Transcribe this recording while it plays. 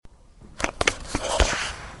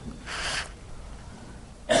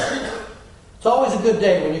a good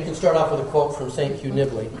day when you can start off with a quote from St. Hugh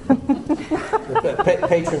Nibley, the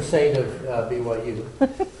patron saint of BYU.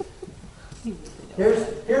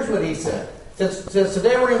 Here's what he said. Since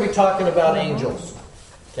today we're going to be talking about angels.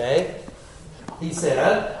 Okay? He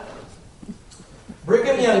said,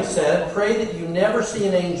 Brigham Young said, pray that you never see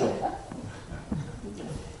an angel.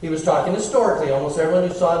 He was talking historically. Almost everyone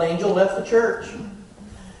who saw an angel left the church.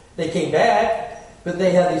 They came back, but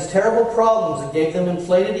they had these terrible problems that gave them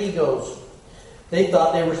inflated egos. They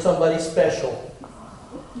thought they were somebody special.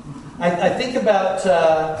 I think about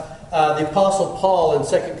the Apostle Paul in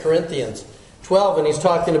 2 Corinthians 12, and he's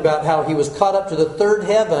talking about how he was caught up to the third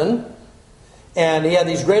heaven, and he had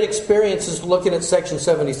these great experiences looking at section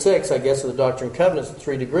 76, I guess, of the Doctrine and Covenants, the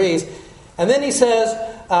 3 degrees. And then he says,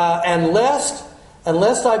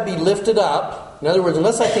 unless I be lifted up, in other words,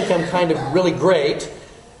 unless I think I'm kind of really great,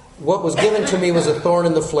 what was given to me was a thorn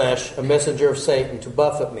in the flesh, a messenger of Satan to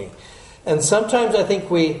buffet me. And sometimes I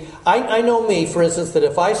think I know me, for instance, that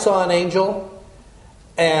if I saw an angel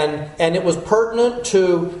and it was pertinent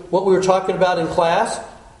to what we were talking about in class,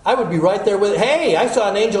 I would be right there with it. Hey, I saw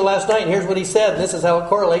an angel last night, and here's what he said, and this is how it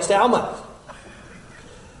correlates to Alma.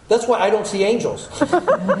 That's why I don't see angels.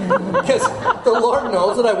 Because the Lord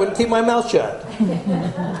knows that I wouldn't keep my mouth shut.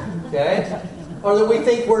 Okay? Or that we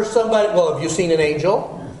think we're somebody, well, have you seen an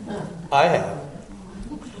angel? I have.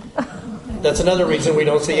 That's another reason we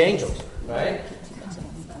don't see angels. Right?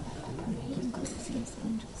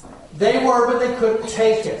 They were, but they couldn't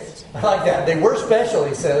take it. I like that. They were special,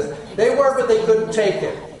 he says. They were, but they couldn't take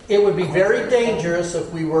it. It would be very dangerous if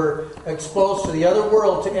we were exposed to the other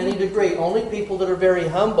world to any degree. Only people that are very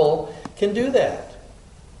humble can do that.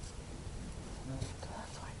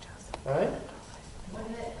 Right?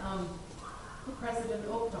 When President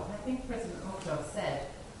Oakdale, I think President Oakdale said,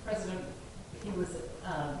 he was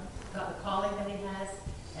got the calling that he has,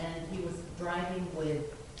 and he was driving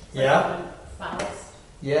with President Faust.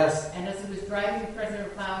 Yes. And as he was driving with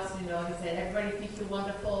President Faust, he said, everybody thinks you're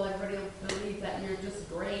wonderful, everybody will believe that you're just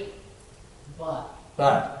great, but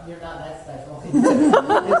you're not that special.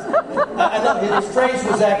 I know his phrase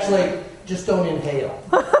was actually, just don't inhale.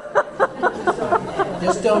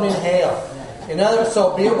 Just don't inhale. In other words,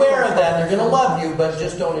 so be aware of that. They're going to love you, but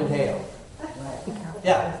just don't inhale.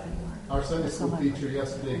 Yeah. Our Sunday school teacher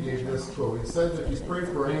yesterday gave this quote. He said that if you pray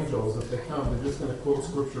for angels, if they come, they're just going to quote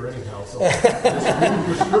Scripture anyhow. So just read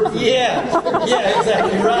your Scripture. Yeah,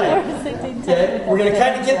 exactly right. Okay? We're going to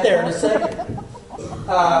kind of get there in a second.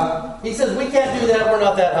 He says we can't do that. We're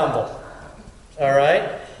not that humble. All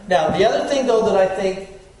right? Now, the other thing, though, that I think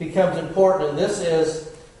becomes important, and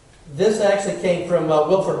this actually came from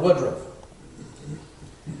Wilford Woodruff.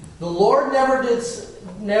 The Lord never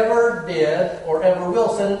did or ever will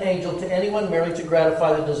send an angel to anyone merely to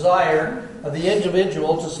gratify the desire of the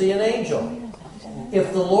individual to see an angel.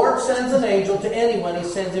 If the Lord sends an angel to anyone, he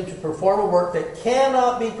sends him to perform a work that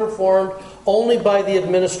cannot be performed only by the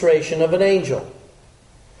administration of an angel.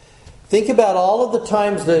 Think about all of the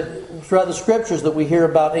times that throughout the Scriptures that we hear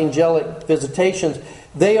about angelic visitations.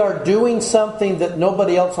 They are doing something that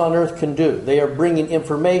nobody else on earth can do. They are bringing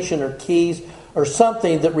information or keys or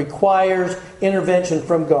something that requires intervention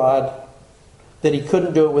from God, that he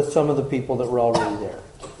couldn't do it with some of the people that were already there.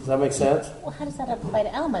 Does that make sense? Well, how does that apply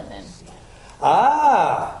to Alma then?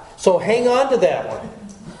 So hang on to that one.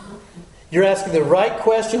 You're asking the right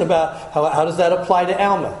question about how does that apply to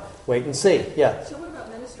Alma. Wait and see. Yeah. So what about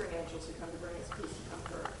ministering angels who come to bring us peace and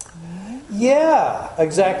comfort? Yeah,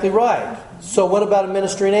 exactly right. So what about a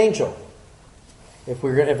ministering angel? If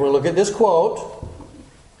we look at this quote,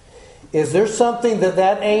 is there something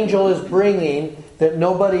that angel is bringing that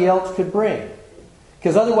nobody else could bring?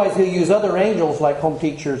 Because otherwise he'll use other angels like home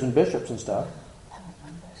teachers and bishops and stuff.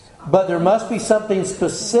 But there must be something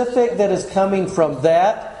specific that is coming from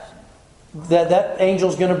that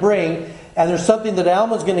angel's going to bring. And there's something that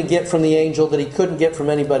Alma's going to get from the angel that he couldn't get from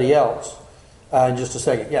anybody else. In just a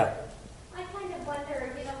second. Yeah. I kind of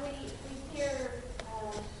wonder, we hear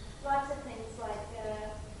lots of things like,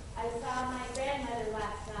 I saw my grandmother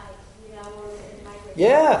last night, or in my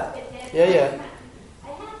Yeah. I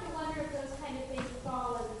have to wonder if those kind of things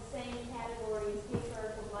fall in the same category as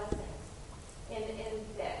patriarchal blessings. And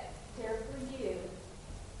that they're for you,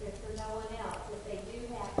 they're for no one else. If they do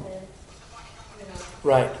happen,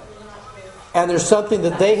 Right. And there's something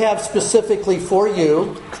that they have specifically for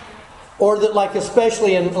you, or that, like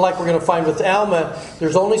especially in like we're going to find with Alma,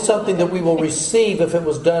 there's only something that we will receive if it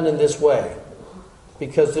was done in this way,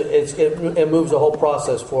 because it moves the whole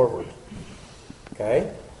process forward.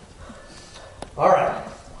 Okay. All right.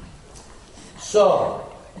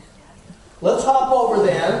 So let's hop over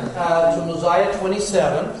then to Mosiah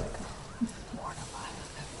 27.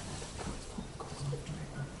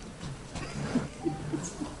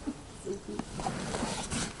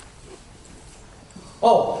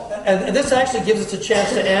 Oh, and this actually gives us a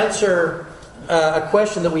chance to answer a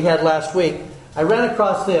question that we had last week. I ran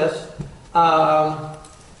across this.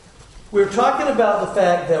 We were talking about the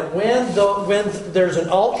fact that when there's an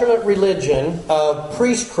alternate religion of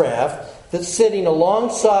priestcraft that's sitting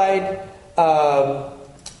alongside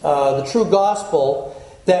the true gospel,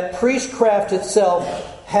 that priestcraft itself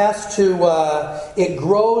has to, it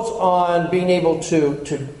grows on being able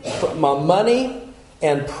to money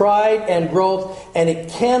and pride and growth, and it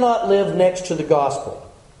cannot live next to the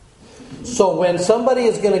gospel. So when somebody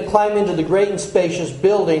is going to climb into the great and spacious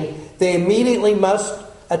building, they immediately must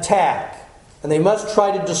attack, and they must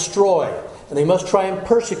try to destroy, and they must try and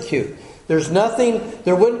persecute. There's nothing,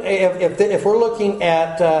 there wouldn't, if we're looking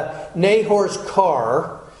at Nahor's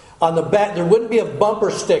car, on the back, there wouldn't be a bumper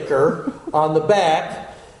sticker on the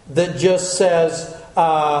back that just says,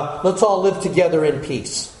 let's all live together in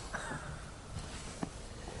peace.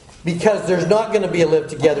 Because there's not going to be a live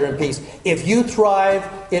together in peace. If you thrive,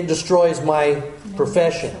 it destroys my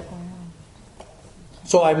profession.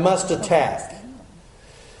 So I must attack.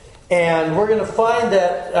 And we're going to find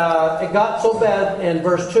that it got so bad in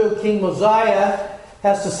verse 2, King Mosiah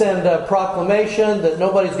has to send a proclamation that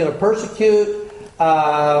nobody's going to persecute.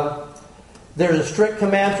 There's a strict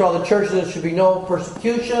command for all the churches that there should be no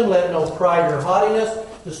persecution, let no pride or haughtiness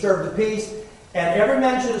disturb the peace. And every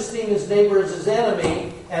man should esteem his neighbor as his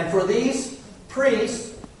enemy. And for these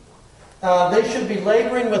priests, they should be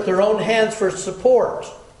laboring with their own hands for support.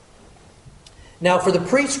 Now, for the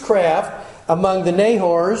priestcraft among the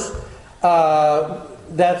Nahors,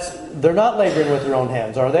 they're not laboring with their own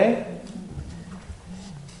hands, are they?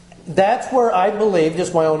 That's where I believe,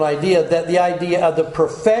 just my own idea, that the idea of the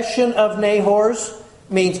profession of Nahors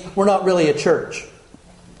means we're not really a church.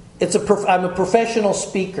 I'm a professional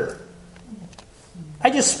speaker. I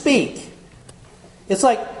just speak. It's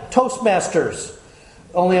like Toastmasters,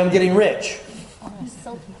 only I'm getting rich.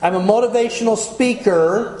 I'm a motivational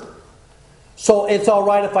speaker, so it's all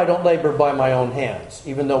right if I don't labor by my own hands,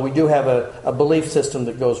 even though we do have a belief system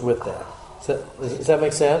that goes with that. Does that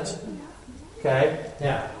make sense? Okay,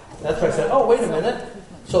 now, that's why I said, oh, wait a minute.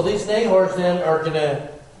 So these Nahors then are going to...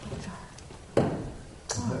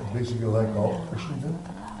 Basically like all Christians.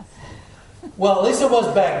 Well, at least it was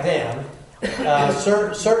back then.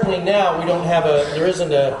 Certainly now there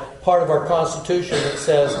isn't a part of our Constitution that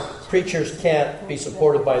says preachers can't be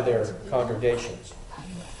supported by their congregations.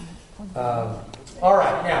 All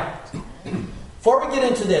right, now, before we get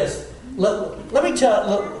into this, let me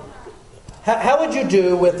tell, how would you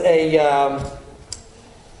do with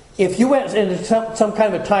if you went into some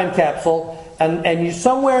kind of a time capsule and you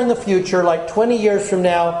somewhere in the future, like 20 years from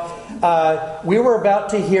now, we were about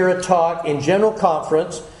to hear a talk in General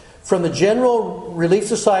Conference from the General Relief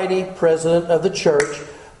Society President of the Church,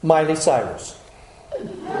 Miley Cyrus.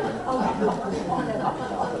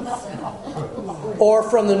 Or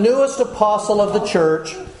from the newest apostle of the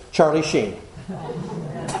church, Charlie Sheen.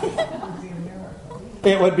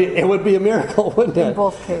 It would be a miracle, wouldn't it? In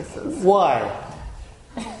both cases. Why?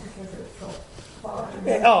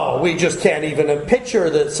 Oh, we just can't even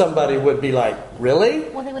picture that somebody would be like, really?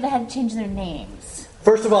 Well, they would have had to change their names.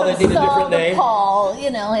 First of all, they need a different name. Paul,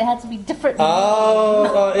 it had to be different.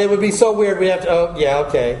 It would be so weird. We have to. Oh, yeah,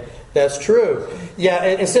 okay, that's true. Yeah,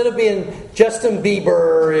 instead of being Justin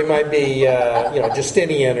Bieber, it might be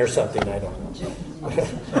Justinian or something. I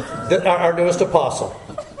don't know. Our newest apostle.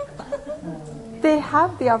 They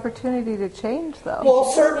have the opportunity to change, though. Well,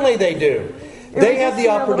 certainly they do. They have the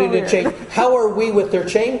opportunity to change. How are we with their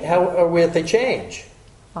change? How are we if they change?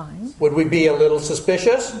 Fine. Would we be a little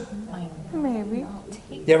suspicious? Maybe.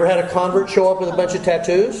 You ever had a convert show up with a bunch of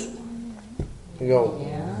tattoos? You go,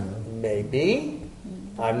 maybe.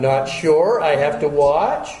 I'm not sure. I have to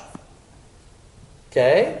watch.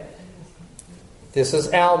 Okay. This is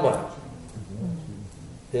Alma.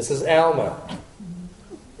 This is Alma.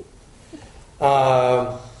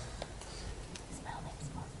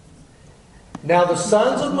 Now the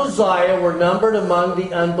sons of Mosiah were numbered among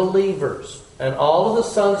the unbelievers, and all of the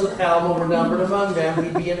sons of Alma were numbered among them,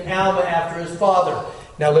 he being Alma after his father.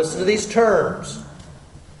 Now listen to these terms.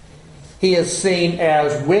 He is seen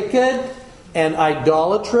as wicked and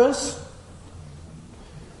idolatrous.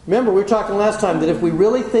 Remember, we were talking last time that if we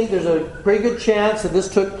really think there's a pretty good chance that this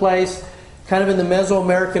took place kind of in the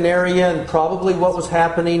Mesoamerican area, and probably what was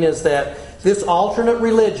happening is that this alternate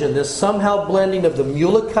religion, this somehow blending of the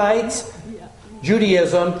Mulekites,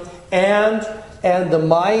 Judaism, and the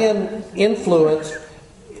Mayan influence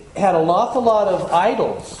had an awful lot of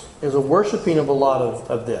idols. There's a worshiping of a lot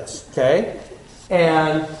of this. Okay?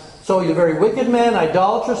 And so he's a very wicked man,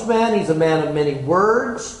 idolatrous man. He's a man of many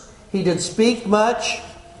words. he did speak much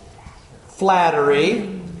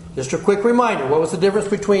flattery. Just a quick reminder, what was the difference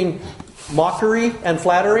between mockery and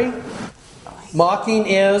flattery? Mocking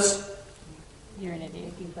is You're an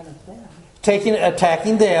idiot.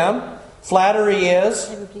 attacking them. Flattery is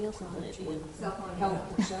Everybody else is an idiot.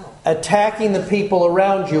 attacking the people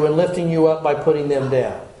around you and lifting you up by putting them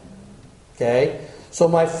down. Okay? So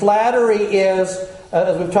my flattery is,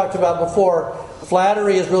 as we've talked about before,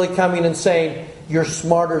 flattery is really coming and saying, you're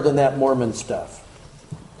smarter than that Mormon stuff.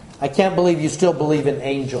 I can't believe you still believe in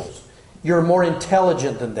angels. You're more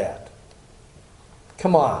intelligent than that.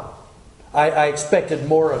 Come on. I expected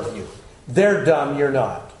more of you. They're dumb, you're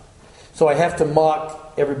not. So I have to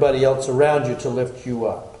mock everybody else around you to lift you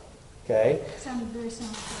up. Okay? Sounded very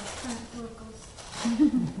similar to current locals.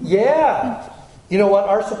 Yeah. You know what?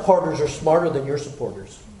 Our supporters are smarter than your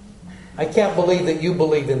supporters. I can't believe that you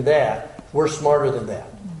believe in that. We're smarter than that.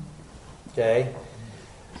 Okay?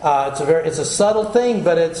 It's a subtle thing,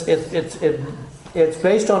 but it's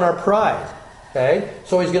based on our pride. Okay?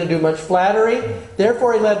 So he's going to do much flattery.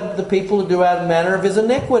 Therefore, he led the people to do out of manner of his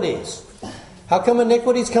iniquities. How come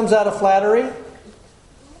iniquities comes out of flattery?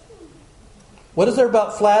 What is there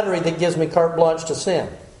about flattery that gives me carte blanche to sin?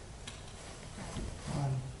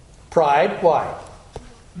 Pride. Why?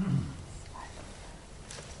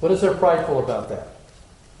 What is there prideful about that?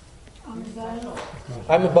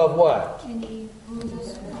 I'm above what? Any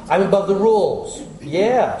rules? I'm above the rules.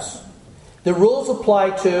 Yes. The rules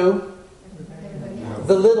apply to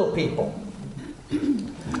the little people.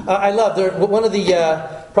 I love one of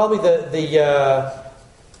the probably the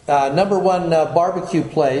number one barbecue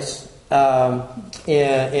place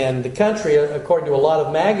in the country, according to a lot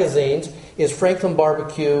of magazines, is Franklin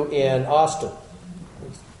Barbecue in Austin.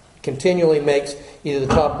 Continually makes either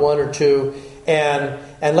the top one or two. And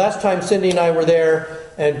last time Cindy and I were there,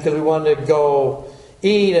 and because we wanted to go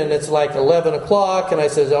eat, and it's like 11 o'clock, and I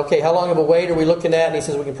says, okay, how long of a wait are we looking at? And he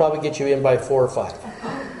says, we can probably get you in by 4 or 5.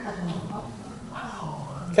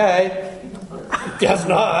 Okay. Guess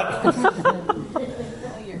not.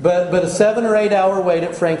 But a 7 or 8 hour wait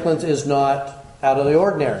at Franklin's is not out of the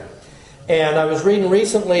ordinary. And I was reading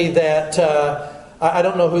recently that I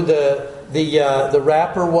don't know who the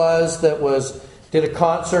rapper was that did a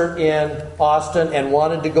concert in Austin and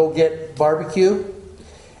wanted to go get barbecue.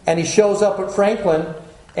 And he shows up at Franklin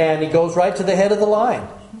and he goes right to the head of the line.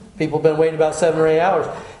 People have been waiting about 7 or 8 hours.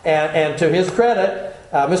 And to his credit,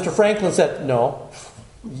 Mr. Franklin said, no,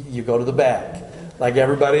 you go to the back like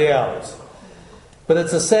everybody else. But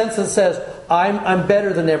it's a sense that says, I'm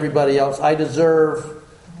better than everybody else. I deserve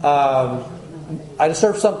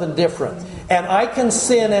something different. And I can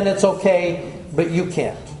sin and it's okay, but you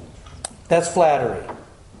can't. That's flattery.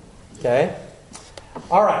 Okay?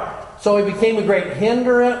 All right. So he became a great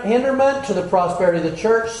hinderment to the prosperity of the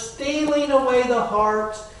church, stealing away the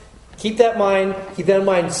hearts. Keep that in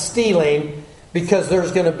mind, stealing, because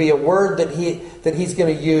there's going to be a word that he's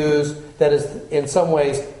going to use that is in some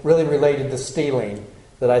ways really related to stealing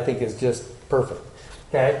that I think is just perfect.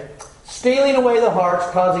 Okay? Stealing away the hearts,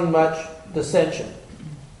 causing much dissension.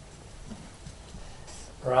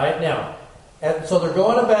 All right? Now, and so they're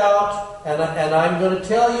going about, and I'm going to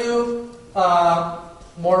tell you,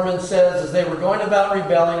 Mormon says, as they were going about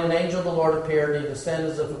rebelling, an angel of the Lord appeared, and he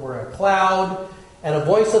descended as if it were a cloud, and a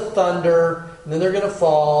voice of thunder, and then they're going to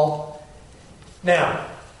fall. Now,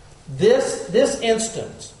 this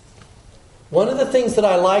instance, one of the things that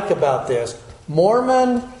I like about this,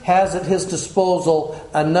 Mormon has at his disposal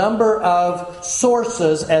a number of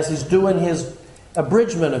sources as he's doing his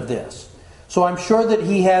abridgment of this. So I'm sure that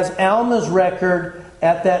he has Alma's record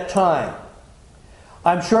at that time.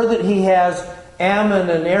 I'm sure that he has Ammon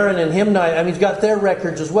and Aaron and Himni. I mean, he's got their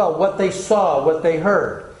records as well, what they saw, what they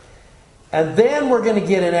heard. And then we're going to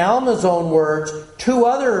get in Alma's own words 2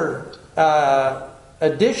 other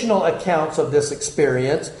additional accounts of this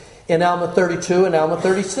experience in Alma 32 and Alma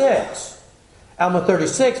 36. Alma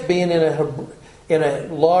 36 being in a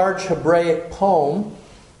large Hebraic poem.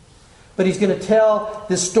 But he's going to tell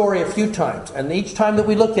this story a few times. And each time that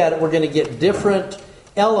we look at it, we're going to get different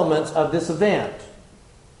elements of this event,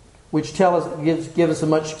 which give us a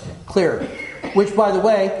much clearer. Which, by the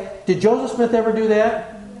way, did Joseph Smith ever do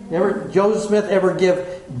that? Joseph Smith ever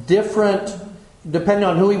give different, depending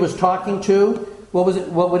on who he was talking to,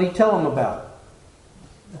 what would he tell them about?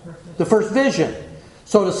 The first vision.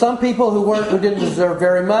 So to some people who didn't deserve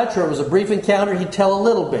very much, or it was a brief encounter, he'd tell a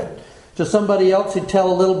little bit. To somebody else, he'd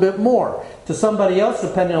tell a little bit more. To somebody else,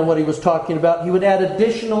 depending on what he was talking about, he would add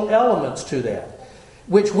additional elements to that.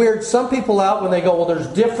 Which weirds some people out when they go, well, there's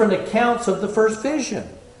different accounts of the first vision.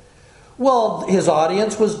 Well, his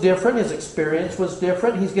audience was different. His experience was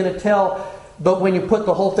different. He's going to tell... But when you put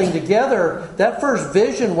the whole thing together, that first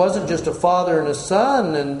vision wasn't just a father and a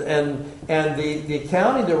son and the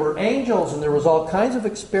accounting. There were angels and there was all kinds of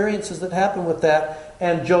experiences that happened with that.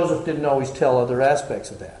 And Joseph didn't always tell other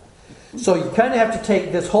aspects of that. So you kind of have to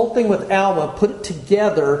take this whole thing with Alma, put it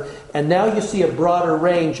together, and now you see a broader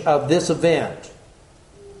range of this event.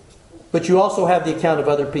 But you also have the account of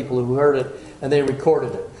other people who heard it and they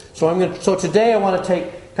recorded it. So today I want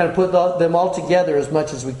to put them all together as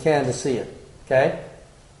much as we can to see it. Okay?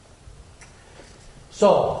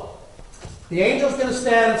 So, the angel's going to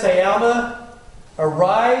stand and say, Alma,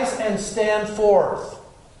 arise and stand forth.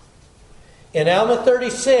 In Alma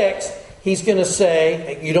 36, he's going to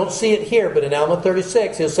say, you don't see it here, but in Alma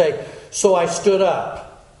 36, he'll say, so I stood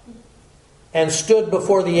up and stood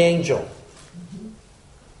before the angel.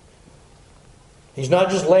 He's not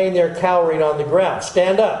just laying there cowering on the ground.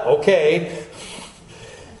 Stand up, okay.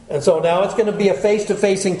 And so now it's going to be a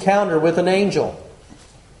face-to-face encounter with an angel.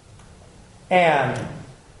 And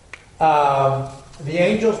the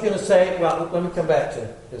angel's going to say, well, let me come back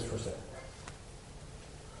to this for a second.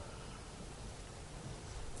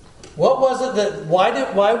 What was it that,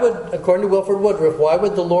 why would, according to Wilford Woodruff, why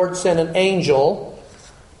would the Lord send an angel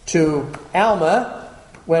to Alma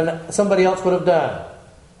when somebody else would have done?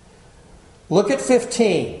 Look at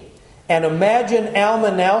 15. And imagine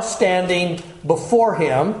Alma now standing before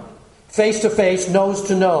him, face to face, nose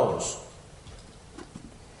to nose.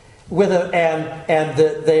 All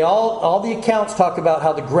the accounts talk about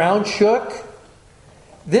how the ground shook.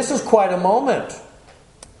 This is quite a moment.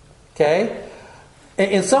 Okay?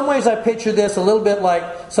 In some ways I picture this a little bit like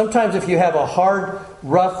sometimes if you have a hard,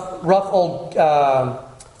 rough old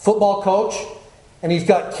football coach and he's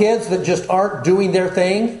got kids that just aren't doing their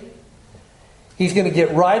thing. He's going to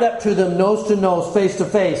get right up to them, nose to nose, face to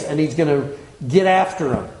face, and he's going to get after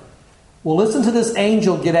them. Well, listen to this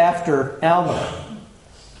angel get after Alma.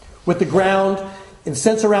 With the ground and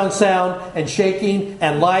sense around sound and shaking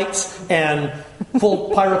and lights and full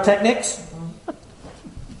pyrotechnics.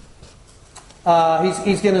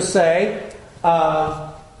 He's going to say,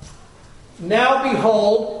 now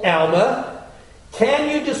behold, Alma, can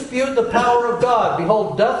you dispute the power of God?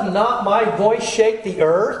 Behold, doth not my voice shake the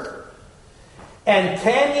earth? And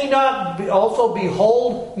can ye not also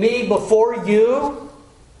behold me before you?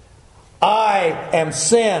 I am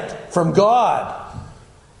sent from God.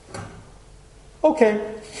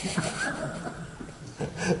 Okay.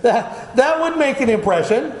 that would make an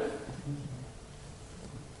impression.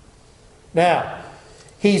 Now,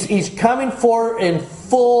 he's coming forward in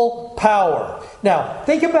full power. Now,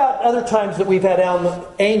 think about other times that we've had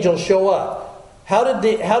angels show up. How did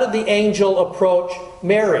the angel approach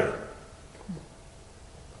Mary?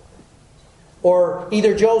 Or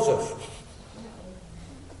either Joseph?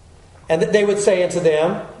 And they would say unto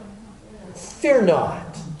them, fear not.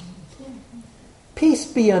 Peace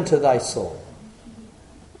be unto thy soul.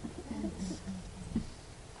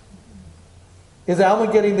 Is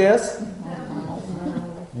Alma getting this?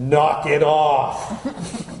 Knock it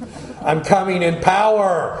off. I'm coming in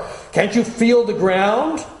power. Can't you feel the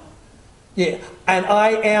ground? Yeah. And I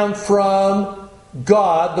am from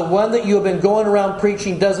God. The one that you have been going around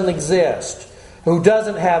preaching doesn't exist. Who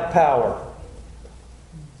doesn't have power.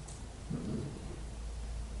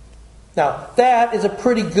 Now, that is a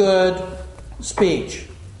pretty good speech.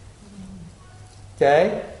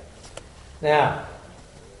 Okay? Now,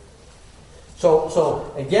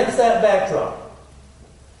 so against that backdrop,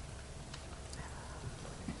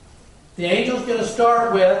 the angel's going to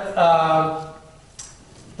start with,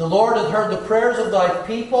 the Lord hath heard the prayers of thy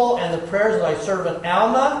people and the prayers of thy servant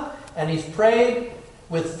Alma, and he's prayed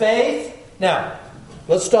with faith. Now,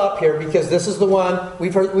 let's stop here because this is the one,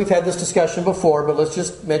 we've had this discussion before, but let's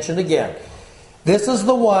just mention it again. This is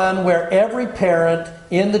the one where every parent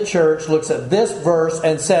in the church looks at this verse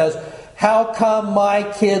and says, how come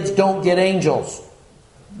my kids don't get angels?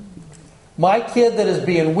 My kid that is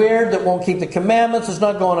being weird, that won't keep the commandments, is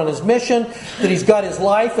not going on his mission, that he's got his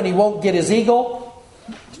life and he won't get his eagle.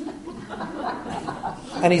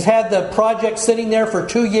 And he's had the project sitting there for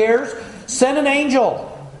 2 years. Send an angel.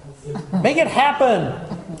 Make it happen.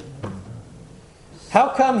 How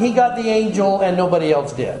come he got the angel and nobody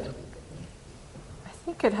else did? I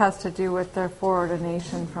think it has to do with their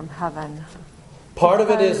foreordination from heaven. Part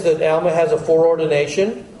of it is that Alma has a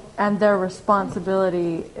foreordination. And their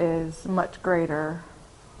responsibility is much greater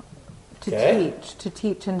to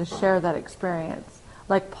teach and to share that experience.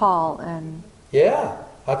 Like Paul and... Yeah.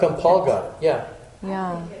 How come Paul got it? Yeah.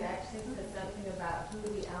 Yeah. I think it actually says something about who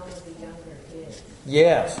the Alma the younger is.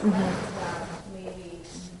 Yes. About maybe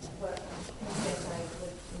what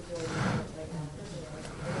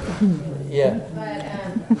Yeah. But I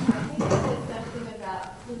think it said something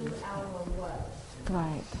about who Alma was.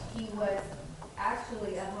 Right. He was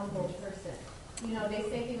actually a humble person. You know, they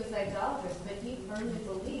say he was idolatrous, but he firmly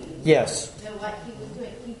believed Yes. that what he was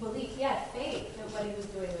doing, he believed, he had faith that what he was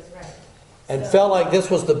doing was right. And felt like this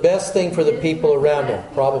was the best thing for the people around him,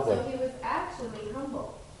 probably. So he was actually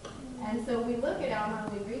humble. And so we look at Alma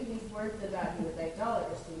and we read these words about he was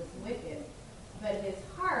idolatrous, he was wicked. But his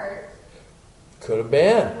heart Could have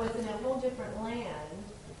been. was in a whole different land.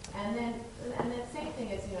 And then the same thing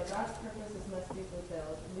is, you know, God's purposes must be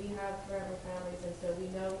fulfilled. We have forever families, and so we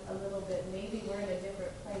know a little bit. Maybe we're in a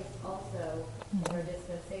different place also in our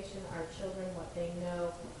dispensation, our children, what they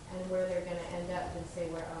know, and where they're going to end up than say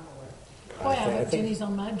where Alma was. Boy, I hope Jenny's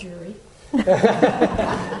on my jury.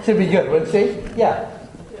 Should be good, wouldn't she? Yeah.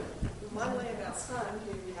 One way about son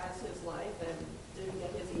who has his life and didn't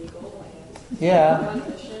get his eagle and Yeah. on a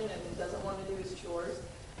mission and doesn't want to do his chores.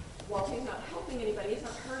 While he's not helping anybody, he's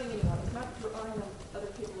not hurting anyone. He's not drawing other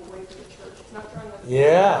people away from the church. He's not drawing other people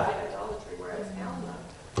Yeah. away from idolatry. Whereas Alma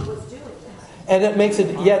was doing that. And it makes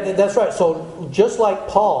it, yeah, that's right. So just like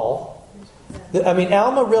Paul, I mean,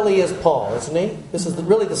 Alma really is Paul, isn't he? This is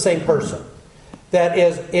really the same person. That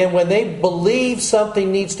is, and when they believe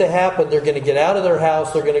something needs to happen, they're going to get out of their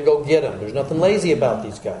house, they're going to go get them. There's nothing lazy about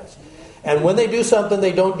these guys. And when they do something,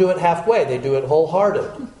 they don't do it halfway. They do it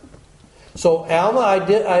wholehearted. So Alma, I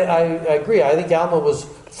agree. I think Alma was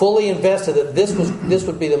fully invested that this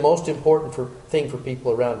would be the most important thing for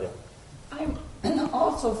people around him. I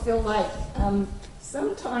also feel like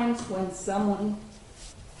sometimes when someone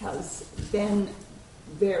has been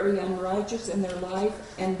very unrighteous in their life,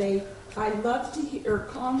 and I love to hear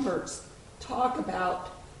converts talk about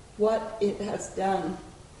what it has done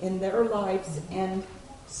in their lives, and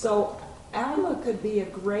so Alma could be a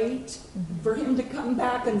great, for him to come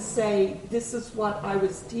back and say, this is what I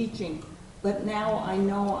was teaching, but now I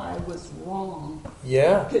know I was wrong.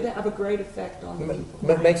 Yeah. Could have a great effect on people.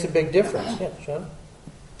 It makes a big difference. Yeah, Sean?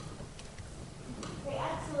 They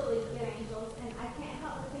absolutely get angels, and I can't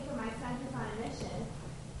help but think of my son who's on a mission,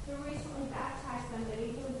 who recently baptized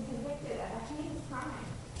somebody who was convicted of a heinous crime,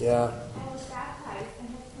 Yeah. and was baptized and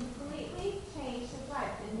has completely changed his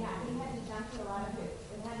life. And yeah, he had to jump through a lot of hoops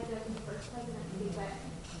and had to go through first presidency, but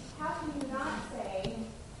how can you not say,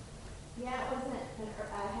 yeah, it wasn't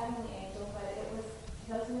a heavenly angel, but it was,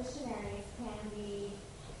 those missionaries can be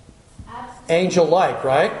absolutely Angel-like,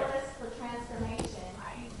 right? catalysts for transformation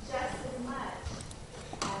just as much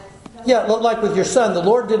as those. Yeah, like with your son, the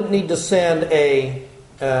Lord didn't need to send an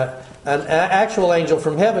actual angel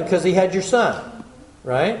from heaven because he had your son,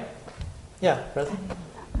 right? Yeah, brother.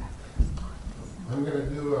 I'm going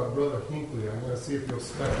to do Brother Hinckley. I'm going to see if you'll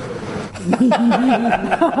speculate.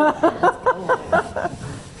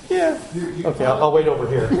 Yeah. Okay, I'll wait over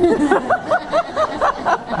here. You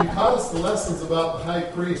taught us the lessons about the high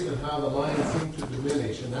priest and how the line seemed to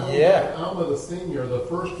diminish. And now we Yeah. have Alma the senior, the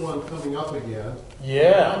first one coming up again.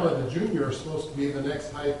 Yeah. Alma the junior is supposed to be the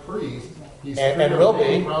next high priest. He's And will be.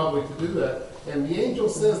 preordained probably to do that. And the angel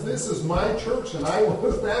says, this is my church and I will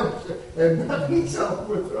establish it. And nothing shall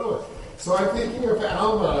overthrow it. So I'm thinking of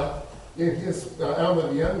Alma in his Alma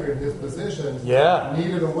the younger in his position, Yeah.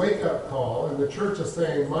 needed a wake-up call, and the church is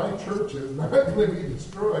saying, my church is not going to be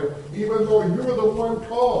destroyed, even though you're the one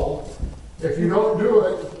called. If you don't do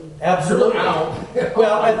it, Absolutely. you're out.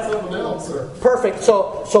 Well, Find someone else. Or, Perfect.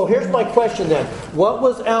 So here's my question then. What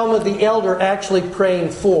was Alma the elder actually praying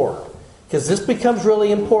for? Because this becomes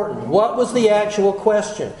really important. What was the actual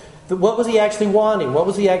question? What was he actually wanting? What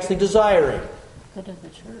was he actually desiring? Good of the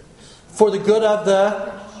church. For the good of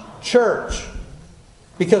the church.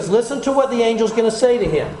 Because listen to what the angel's going to say to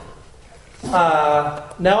him.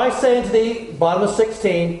 Now I say unto thee, bottom of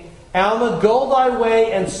 16, Alma, go thy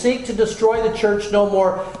way and seek to destroy the church no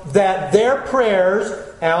more, that their prayers,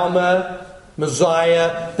 Alma,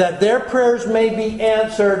 Messiah, that their prayers may be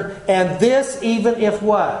answered, and this even if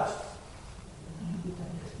what?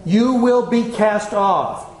 You will be cast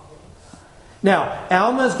off. Now,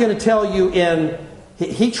 Alma is going to tell you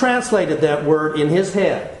he translated that word in his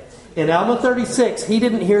head. In Alma 36, he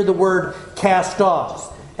didn't hear the word cast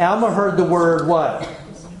off. Alma heard the word what?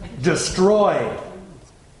 Destroyed.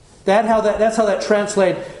 That's how that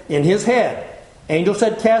translated in his head. Angel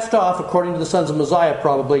said cast off, according to the sons of Messiah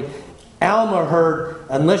probably. Alma heard,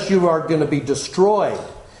 unless you are going to be destroyed.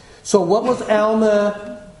 So what was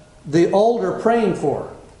Alma the older praying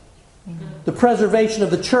for? The preservation of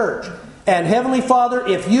the church. And Heavenly Father,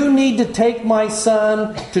 if you need to take my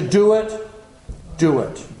son to do it, do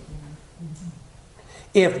it.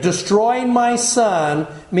 If destroying my son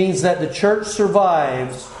means that the church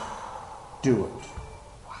survives, do it.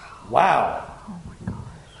 Wow.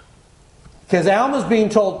 Because Alma's being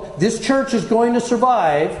told, this church is going to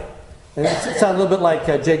survive. And it sounds a little bit like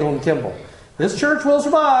Jekyll and Kimball. This church will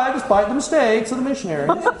survive despite the mistakes of the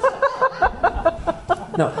missionaries.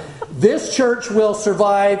 No. This church will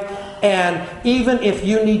survive, and even if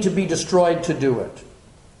you need to be destroyed to do it.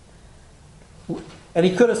 And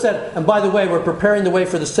he could have said, and by the way, we're preparing the way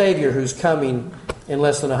for the Savior who's coming in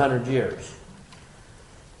less than 100 years.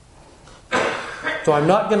 So I'm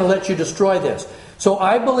not going to let you destroy this. So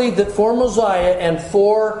I believe that for Mosiah and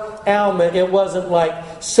for Alma, it wasn't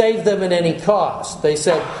like save them at any cost. They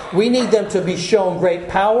said, we need them to be shown great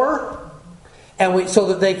power, and so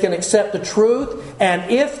that they can accept the truth.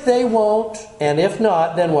 And if they won't, and if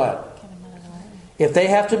not, then what? If they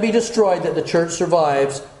have to be destroyed that the church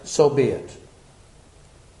survives, so be it.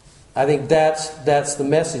 I think that's the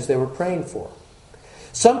message they were praying for.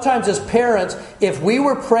 Sometimes as parents, if we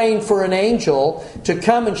were praying for an angel to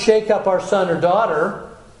come and shake up our son or daughter,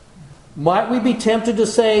 might we be tempted to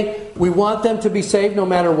say, we want them to be saved no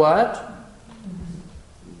matter what?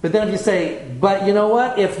 But then if you say, but you know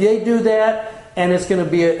what? If they do that and it's going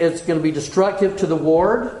to be destructive to the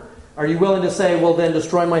ward, are you willing to say, well then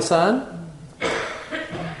destroy my son?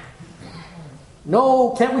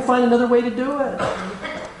 No, can't we find another way to do it?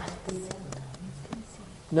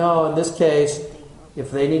 No, in this case, if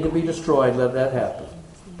they need to be destroyed, let that happen.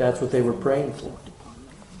 That's what they were praying for.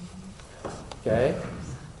 Okay?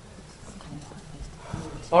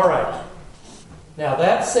 All right. Now,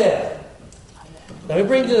 that said, let me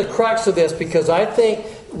bring you to the crux of this, because I think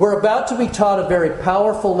we're about to be taught a very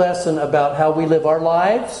powerful lesson about how we live our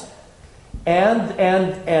lives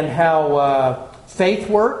and how faith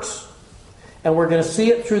works. And we're going to see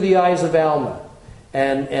it through the eyes of Alma.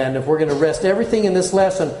 And if we're going to rest everything in this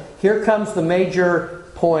lesson, here comes the major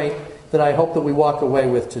point that I hope that we walk away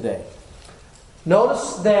with today.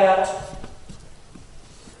 Notice that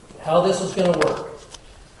how this is going to work.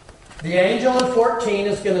 The angel in 14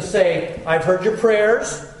 is going to say, I've heard your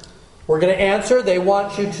prayers. We're going to answer. They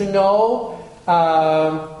want you to know,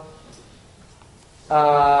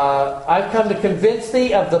 I've come to convince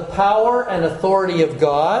thee of the power and authority of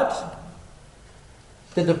God,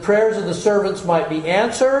 that the prayers of the servants might be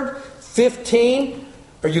answered. 15,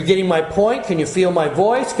 are you getting my point? Can you feel my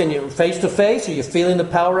voice? Can you face to face? Are you feeling the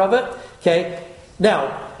power of it? Okay.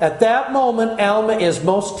 Now, at that moment, Alma is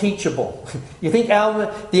most teachable. You think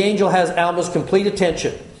Alma, the angel has Alma's complete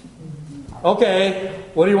attention. Okay,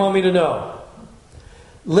 what do you want me to know?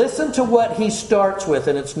 Listen to what he starts with,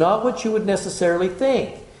 and it's not what you would necessarily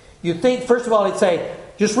think. You'd think, first of all, he'd say,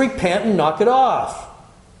 just repent and knock it off.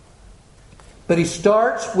 But he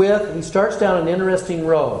starts down an interesting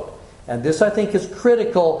road. And this, I think, is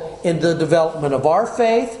critical in the development of our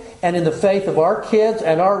faith and in the faith of our kids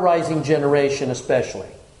and our rising generation especially.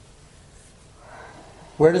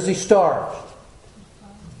 Where does he start?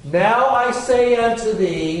 Now I say unto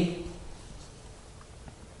thee,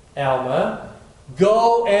 Alma,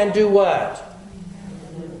 go and do what?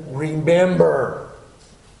 Remember.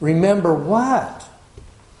 Remember what?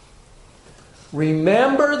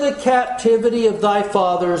 Remember the captivity of thy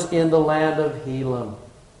fathers in the land of Helam.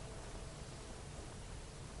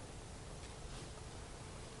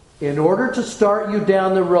 In order to start you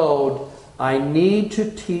down the road, I need to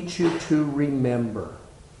teach you to remember.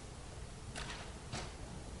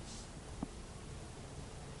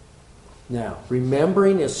 Now,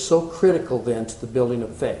 remembering is so critical then to the building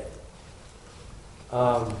of faith.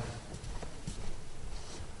 Let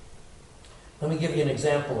me give you an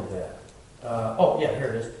example of that. Here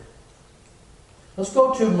it is. Let's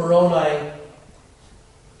go to Moroni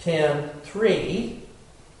 10:3.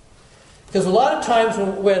 Because a lot of times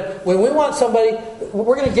when we want somebody,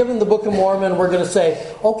 we're going to give them the Book of Mormon. We're going to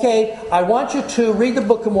say, okay, I want you to read the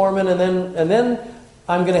Book of Mormon, and then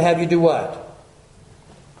I'm going to have you do what?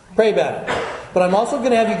 Pray about it. But I'm also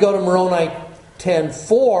going to have you go to Moroni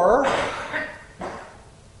 10:4.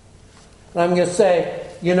 And I'm going to say,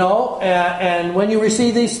 and when you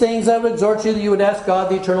receive these things, I would exhort you that you would ask God,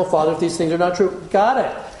 the Eternal Father, if these things are not true. Got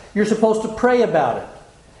it. You're supposed to pray about it.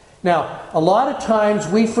 Now, a lot of times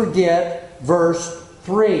we forget verse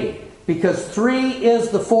 3, because 3 is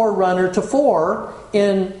the forerunner to 4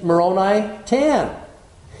 in Moroni 10.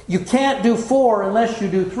 You can't do 4 unless you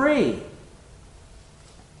do 3.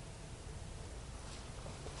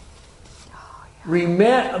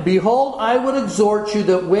 Behold, I would exhort you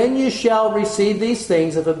that when you shall receive these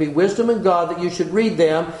things, if it be wisdom and God, that you should read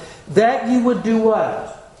them, that you would do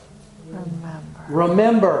what?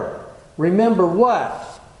 Remember. Remember what?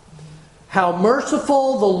 How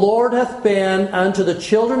merciful the Lord hath been unto the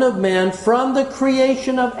children of men from the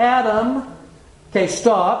creation of Adam. Okay,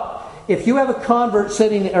 stop. if you have a convert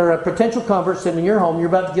sitting, or a potential convert sitting in your home, you're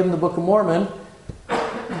about to give them the Book of Mormon,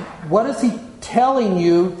 what is he telling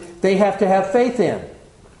you they have to have faith in?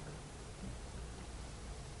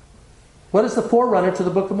 What is the forerunner to the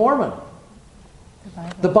Book of Mormon?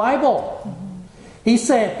 The Bible. He's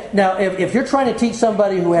saying, now, if you're trying to teach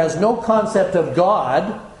somebody who has no concept of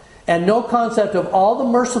God and no concept of all the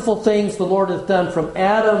merciful things the Lord has done from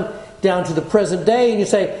Adam down to the present day, and you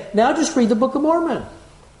say, now just read the Book of Mormon.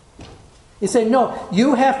 You say, no,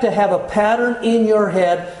 you have to have a pattern in your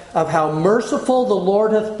head of how merciful the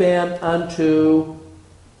Lord hath been unto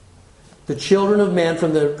the children of man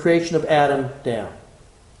from the creation of Adam down.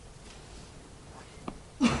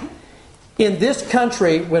 In this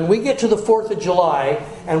country, when we get to the 4th of July,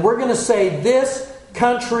 and we're going to say this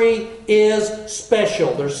country is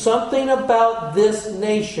special, there's something about this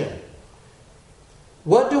nation.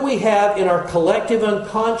 What do we have in our collective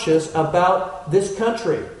unconscious about this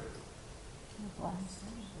country?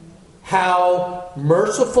 How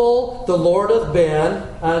merciful the Lord hath been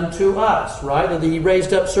unto us, right? And He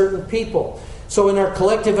raised up certain people. So in our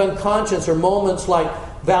collective unconscious are moments like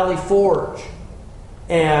Valley Forge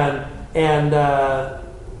and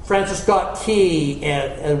Francis Scott Key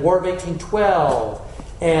and War of 1812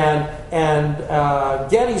 and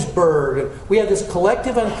Gettysburg. We have this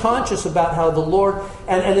collective unconscious about how the Lord,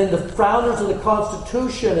 and then the founders of the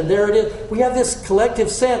Constitution, and there it is. We have this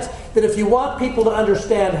collective sense that if you want people to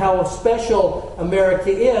understand how special America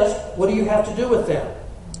is, what do you have to do with them?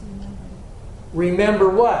 Remember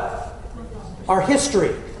what? Our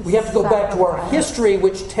history. We have to go back to our history,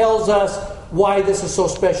 which tells us why this is so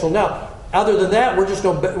special. Now, other than that,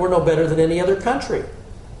 we're no better than any other country.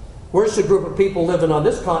 We're just a group of people living on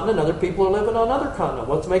this continent, other people are living on other continents.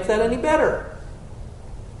 What's make that any better?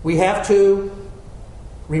 We have to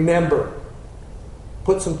remember,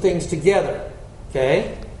 put some things together.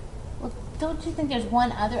 Okay? Well, don't you think there's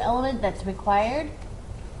one other element that's required?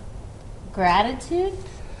 Gratitude?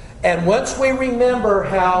 And once we remember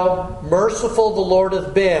how merciful the Lord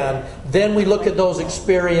hath been, then we look at those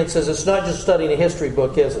experiences. It's not just studying a history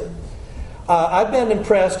book, is it? I've been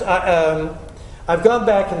impressed. I've gone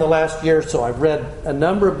back in the last year or so. I've read a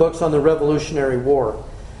number of books on the Revolutionary War.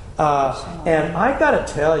 And I got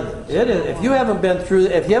to tell you, if you haven't been through,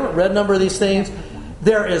 if you haven't read a number of these things,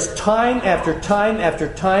 there is time after time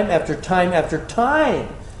after time after time after time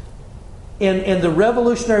in the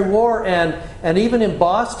Revolutionary War and even in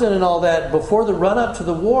Boston and all that before the run-up to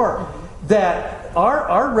the war, that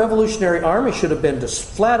our Revolutionary Army should have been just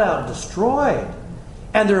flat out destroyed.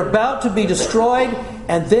 And they're about to be destroyed,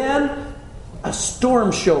 and then a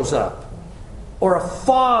storm shows up, or a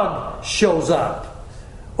fog shows up,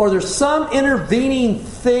 or there's some intervening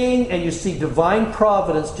thing, and you see divine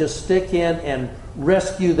providence just stick in and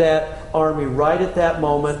rescue that army right at that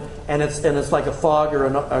moment, and it's like a fog or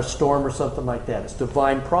a storm or something like that. It's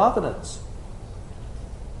divine providence.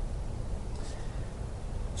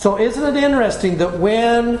 So isn't it interesting that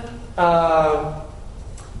when Alma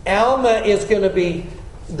is going to be,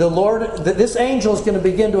 the Lord, this angel is going to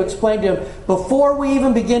begin to explain to him, before we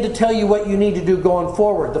even begin to tell you what you need to do going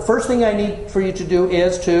forward, the first thing I need for you to do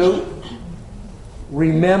is to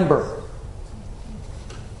remember.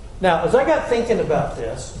 Now, as I got thinking about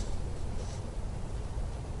this,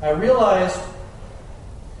 I realized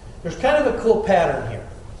there's kind of a cool pattern here.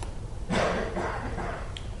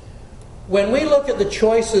 When we look at the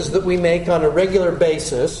choices that we make on a regular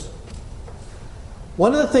basis,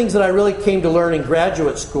 one of the things that I really came to learn in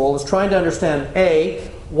graduate school is trying to understand, A,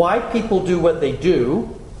 why people do what they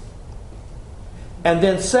do. And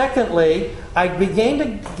then secondly, I began to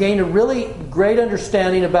gain a really great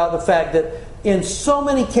understanding about the fact that in so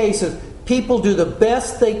many cases, people do the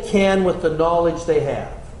best they can with the knowledge they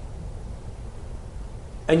have.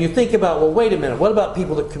 And you think about, well, wait a minute, what about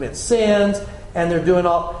people that commit sins and they're doing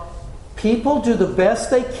all... People do the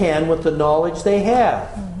best they can with the knowledge they have.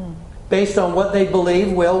 Based on what they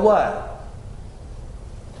believe will what?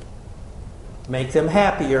 Make them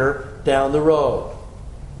happier down the road.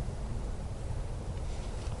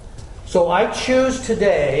 So I choose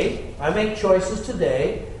today, I make choices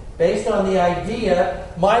today, based on the idea,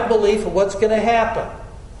 my belief of what's going to happen.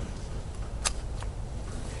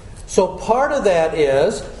 So part of that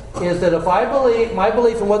is that if I believe, my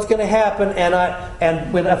belief in what's going to happen,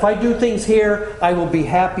 if I do things here, I will be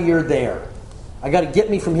happier there. I got to get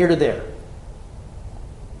me from here to there.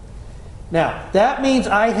 Now, that means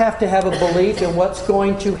I have to have a belief in what's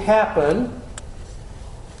going to happen.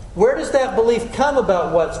 Where does that belief come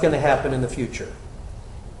about what's going to happen in the future?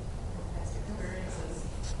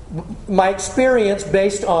 My experience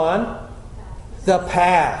based on the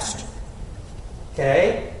past.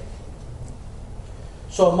 Okay?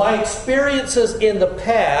 So my experiences in the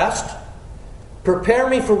past prepare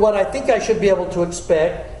me for what I think I should be able to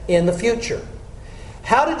expect in the future.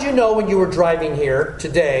 How did you know when you were driving here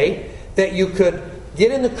today that you could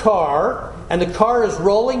get in the car and the car is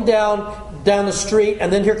rolling down the street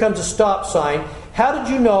and then here comes a stop sign? How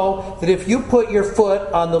did you know that if you put your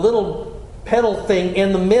foot on the little pedal thing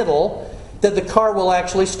in the middle that the car will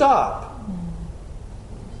actually stop?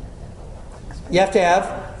 You have to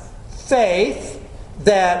have faith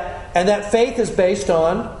and that faith is based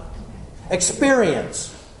on experience.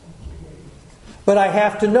 But I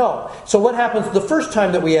have to know. So what happens the first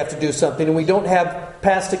time that we have to do something and we don't have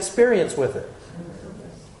past experience with it?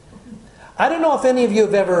 I don't know if any of you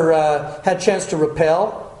have ever had a chance to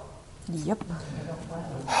rappel. Yep.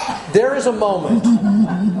 There is a moment,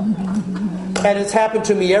 and it's happened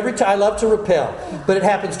to me every time. I love to rappel, but it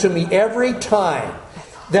happens to me every time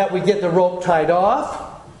that we get the rope tied off.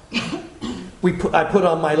 I put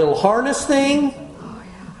on my little harness thing.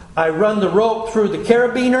 I run the rope through the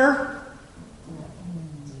carabiner.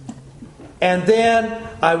 And then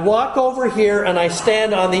I walk over here and I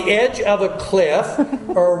stand on the edge of a cliff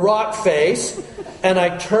or a rock face. And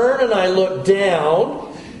I turn and I look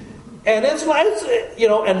down. And it's like,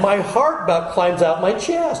 and my heart about climbs out my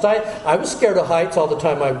chest. I was scared of heights all the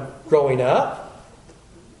time growing up.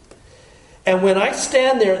 And when I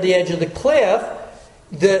stand there at the edge of the cliff,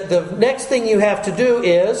 the next thing you have to do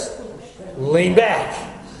is lean back.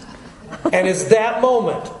 And it's that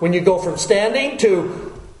moment when you go from standing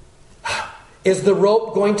to, is the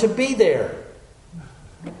rope going to be there?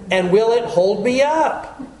 And will it hold me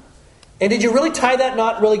up? And did you really tie that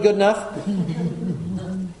knot really good enough?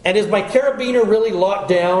 And is my carabiner really locked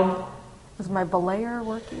down? Is my belayer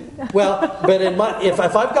working? Well, but if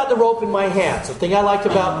I've got the rope in my hands, the thing I like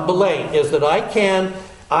about belaying is that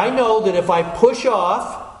I know that if I push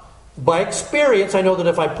off, by experience, I know that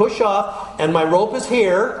if I push off and my rope is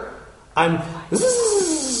here, and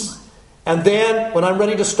then when I'm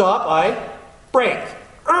ready to stop, I break.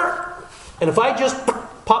 And if I just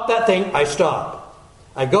pop that thing, I stop.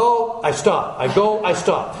 I go, I stop. I go, I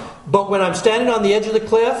stop. But when I'm standing on the edge of the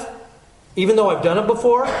cliff, even though I've done it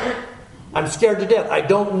before, I'm scared to death. I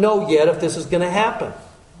don't know yet if this is going to happen.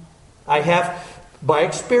 I have by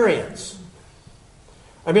experience.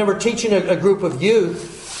 I remember teaching a group of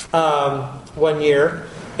youth one year,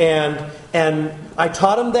 and I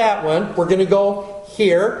taught them that one. We're going to go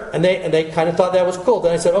here, and they kind of thought that was cool.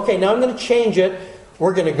 Then I said, okay, now I'm going to change it.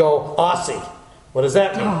 We're going to go Aussie. What does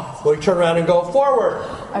that mean? Well, you turn around and go forward.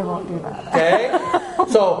 I won't do that. Okay?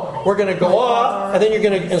 So we're going to go off, and then you're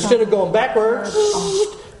going to, instead of going backwards,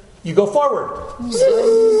 you go forward.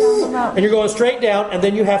 And you're going straight down, and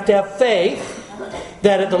then you have to have faith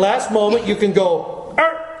that at the last moment you can go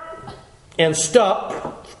and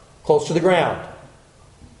stop close to the ground.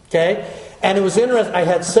 Okay? And it was interesting. I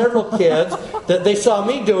had several kids that they saw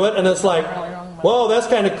me do it, and it's like, whoa, that's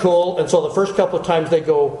kind of cool. And so the first couple of times they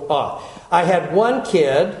go off. I had one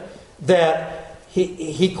kid that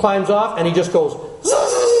he climbs off and he just goes,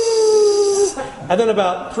 and then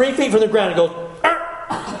about 3 feet from the ground he goes,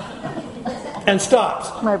 and stops.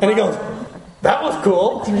 And he goes, that was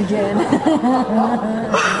cool. Do it again.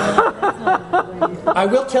 I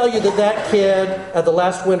will tell you that kid at the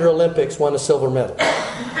last Winter Olympics won a silver medal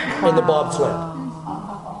in the bobsled.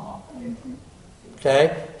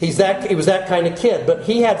 Okay? He was that kind of kid. But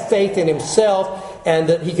he had faith in himself and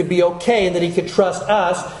that he could be okay and that he could trust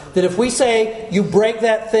us. That if we say, you break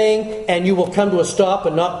that thing and you will come to a stop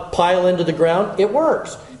and not pile into the ground, it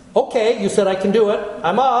works. Okay, you said I can do it.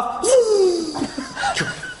 I'm off.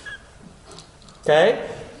 Okay?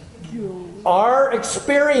 Our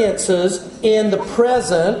experiences in the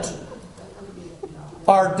present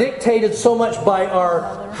are dictated so much by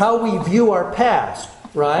how we view our past,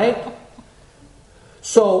 right?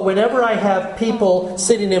 So whenever I have people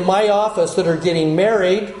sitting in my office that are getting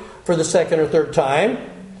married for the second or third time,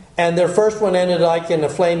 and their first one ended like in a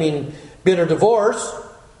flaming bitter divorce,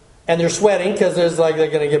 and they're sweating because they're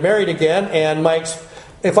going to get married again, and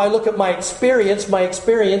if I look at my experience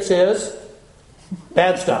is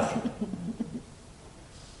bad stuff.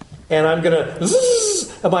 And I'm going to,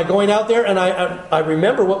 am I going out there? And I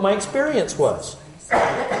remember what my experience was.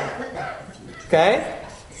 Okay?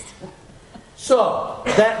 So,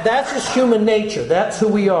 that's just human nature. That's who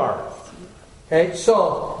we are. Okay?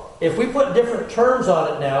 So, if we put different terms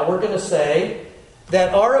on it now, we're going to say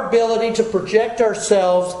that our ability to project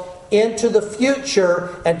ourselves into the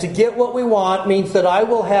future and to get what we want means that I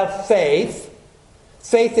will have faith.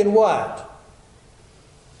 Faith in what?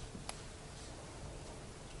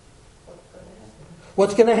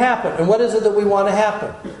 What's going to happen? And what is it that we want to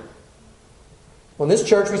happen? Well, in this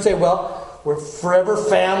church we say, well, we're forever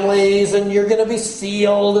families and you're going to be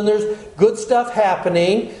sealed and there's good stuff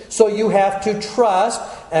happening. So you have to trust.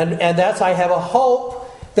 And that's, I have a hope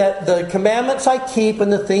that the commandments I keep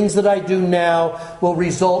and the things that I do now will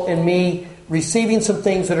result in me receiving some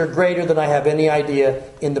things that are greater than I have any idea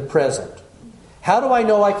in the present. How do I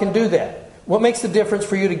know I can do that? What makes the difference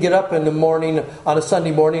for you to get up in the morning on a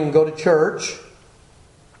Sunday morning and go to church?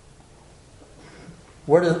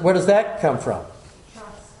 Where does that come from?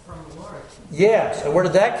 Yes, and where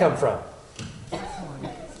did that come from?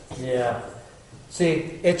 Yeah.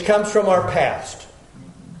 See, it comes from our past.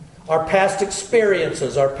 Our past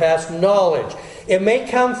experiences, our past knowledge. It may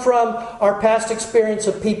come from our past experience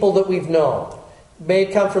of people that we've known. It may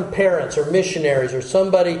come from parents or missionaries or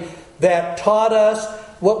somebody that taught us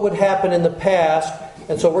what would happen in the past.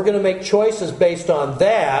 And so we're going to make choices based on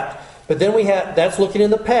that. But then that's looking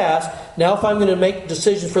in the past. Now if I'm going to make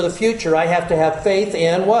decisions for the future, I have to have faith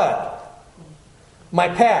in what? My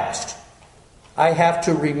past. I have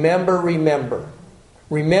to remember.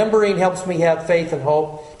 Remembering helps me have faith and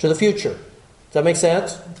hope to the future. Does that make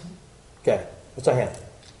sense? Okay. What's I have?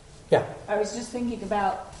 Yeah. I was just thinking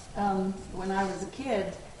about when I was a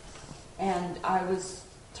kid and I was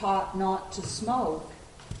taught not to smoke.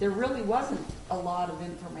 There really wasn't a lot of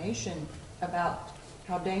information about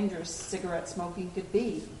how dangerous cigarette smoking could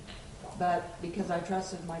be. But because I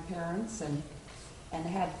trusted my parents and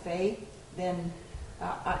had faith, then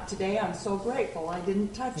today I'm so grateful I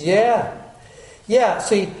didn't touch it. Yeah.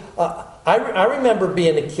 See, I remember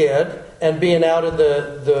being a kid and being out in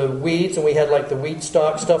the weeds, and we had like the weed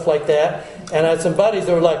stalk, stuff like that. And I had some buddies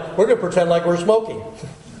that were like, we're going to pretend like we're smoking.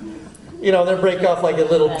 They'll break off like a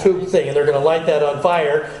little tube thing, and they're going to light that on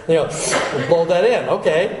fire. And blow that in.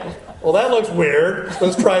 Okay. Well, that looks weird.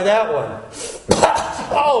 Let's try that one.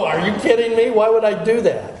 Oh, are you kidding me? Why would I do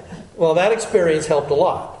that? Well, that experience helped a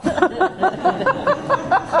lot.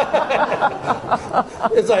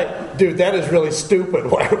 It's like, dude, that is really stupid.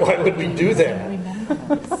 Why would we do that?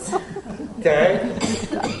 Okay?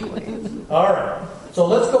 All right. So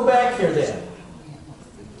let's go back here then.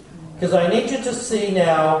 Because I need you to see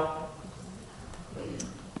now.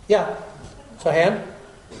 Yeah. So, hand?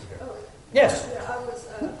 Yes. I was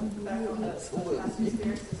back on the past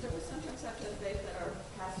experiences. Don't we sometimes have to have faith that our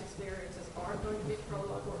past experiences aren't going to be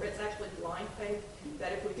prologue, or it's actually blind faith,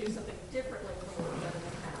 that if we do something differently from what we've done in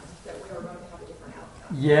the past, that we are going to have a different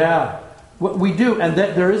outcome? Yeah. We do. And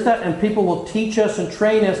there is that, and people will teach us and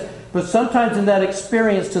train us, but sometimes in that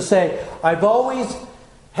experience to say, I've always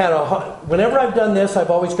had whenever I've done this,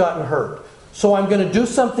 I've always gotten hurt. So I'm going to do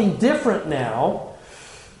something different now.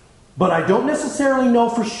 But I don't necessarily know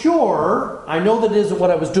for sure. I know that it isn't what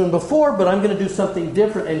I was doing before, but I'm going to do something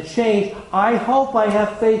different and change. I hope, I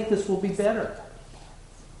have faith this will be better.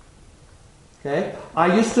 Okay?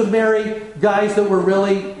 I used to marry guys that were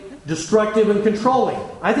really destructive and controlling.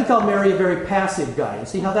 I think I'll marry a very passive guy and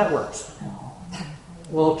see how that works.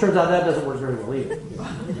 Well, it turns out that doesn't work very well either.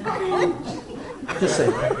 Just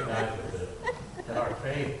saying. Recognize that our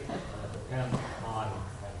faith depends on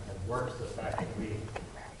and works the fact that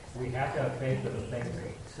we have to have faith in the things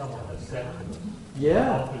that someone has said to us.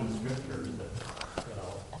 Yeah. All through the scriptures that,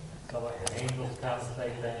 angels come and say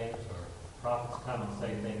things, or prophets come and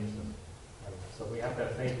say things. And so we have to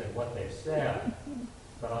have faith in what they've said.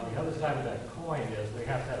 But on the other side of that coin is we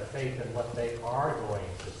have to have faith in what they are going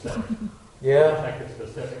to say. Yeah. I could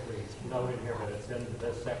specifically note in here, but it's in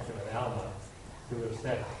this section of Alma, who have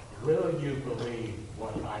said, will you believe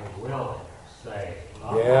what I will say?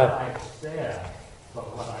 Not what I've said,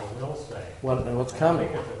 but what I will say. What's coming?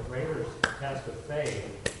 I think it's a greater test of faith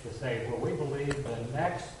to say, well, we believe the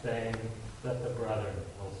next thing that the brother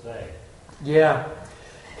will say. Yeah.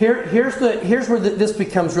 Here's where this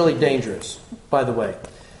becomes really dangerous, by the way.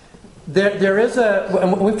 There is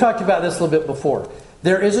and we've talked about this a little bit before.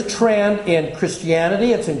 There is a trend in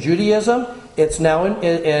Christianity, it's in Judaism, it's now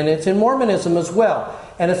and it's in Mormonism as well.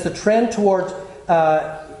 And it's the trend towards,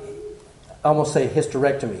 I almost say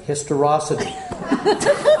hysterectomy, hysterosity.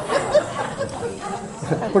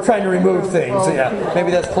 We're trying to remove things. Yeah, maybe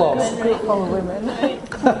that's close.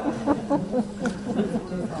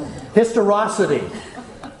 Hysterosity.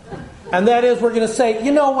 And that is, we're going to say,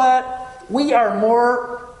 you know what? We are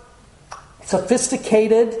more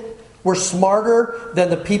sophisticated. We're smarter than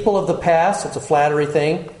the people of the past. It's a flattery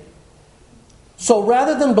thing. So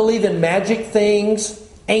rather than believe in magic things,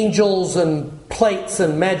 angels and plates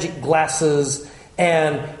and magic glasses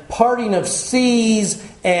and parting of seas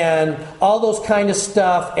and all those kind of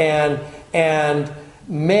stuff and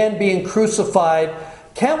men being crucified,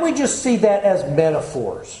 can't we just see that as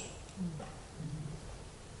metaphors?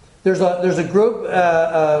 There's a group,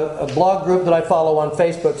 a blog group that I follow on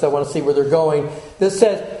Facebook, so I want to see where they're going, that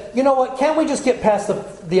says, you know what, can't we just get past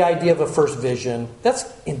the idea of a first vision? That's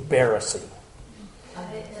embarrassing.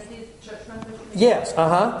 Yes,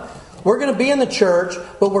 We're going to be in the church,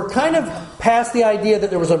 but we're kind of past the idea that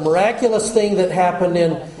there was a miraculous thing that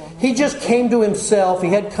happened he just came to himself. He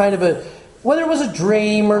had kind of whether it was a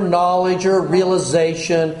dream or knowledge or a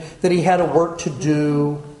realization that he had a work to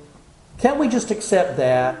do. Can't we just accept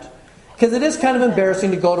that? Because it is kind of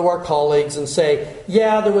embarrassing to go to our colleagues and say,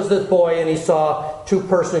 yeah, there was this boy and he saw two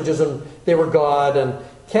personages and they were God. And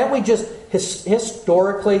can't we just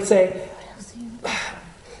historically say,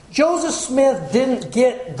 Joseph Smith didn't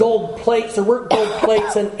get gold plates. There weren't gold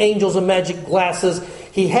plates and angels and magic glasses.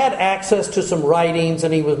 He had access to some writings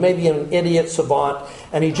and he was maybe an idiot savant.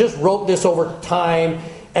 And he just wrote this over time.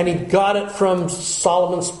 And he got it from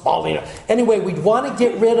Solomon Spaulding. Anyway, we'd want to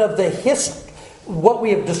get rid of what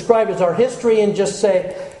we have described as our history and just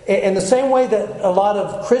say, in the same way that a lot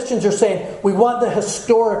of Christians are saying, we want the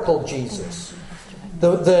historical Jesus.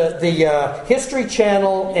 The History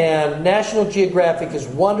Channel and National Geographic is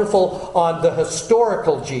wonderful on the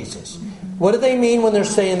historical Jesus. What do they mean when they're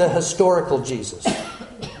saying the historical Jesus?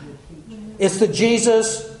 It's the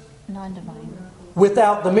Jesus non-divine,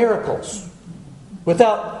 without the miracles.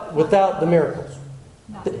 Without the miracles.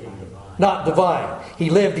 Not divine.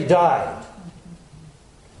 He lived, he died.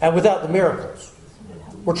 And without the miracles.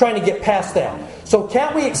 We're trying to get past that. So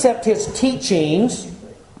can't we accept his teachings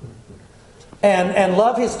and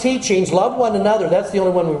love his teachings, love one another? That's the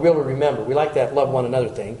only one we really remember. We like that love one another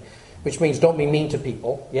thing, which means don't be mean to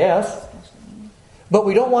people. Yes. But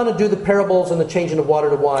we don't want to do the parables and the changing of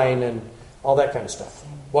water to wine and all that kind of stuff.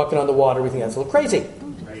 Walking on the water, we think that's a little crazy.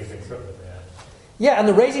 Yeah, and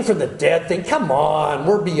the raising from the dead thing, come on,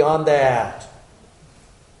 we're beyond that.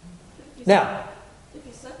 Now, if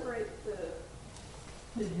you separate the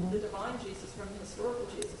divine Jesus from the historical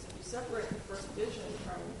Jesus, if you separate the first vision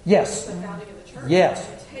from the founding of the church, you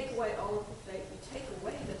take away all of the faith, you take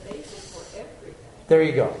away the basis for everything. There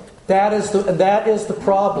you go. That is the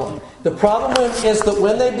problem. The problem is that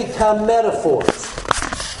when they become metaphors,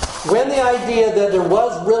 when the idea that there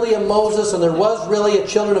was really a Moses and there was really a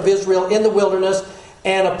children of Israel in the wilderness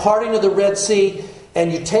and a parting of the Red Sea,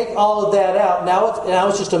 and you take all of that out, now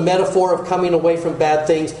it's just a metaphor of coming away from bad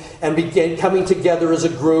things and coming together as a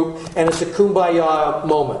group, and it's a kumbaya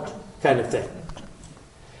moment kind of thing.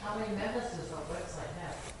 How many members does our website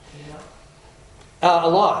have? Do you know? A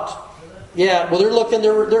lot. Yeah, well, they're looking,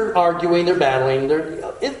 they're arguing, they're battling.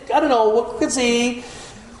 I don't know, what could see.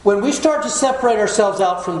 When we start to separate ourselves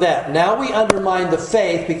out from that, now we undermine the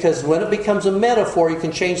faith, because when it becomes a metaphor, you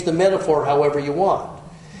can change the metaphor however you want.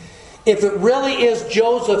 If it really is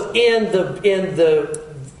Joseph in the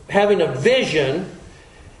having a vision,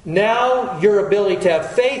 now your ability to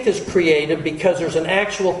have faith is created because there's an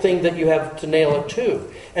actual thing that you have to nail it to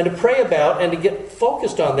and to pray about and to get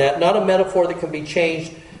focused on that, not a metaphor that can be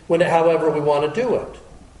changed however we want to do it.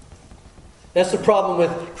 That's the problem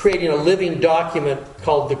with creating a living document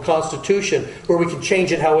called the Constitution, where we can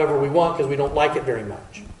change it however we want because we don't like it very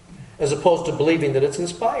much, as opposed to believing that it's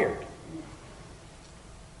inspired.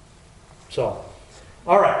 So,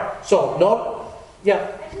 all right. So, no, yeah.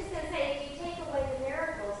 I was just going to say, if you take away the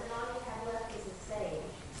miracles, then all you have left is a sage.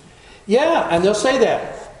 Yeah, and they'll say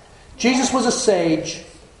that. Jesus was a sage.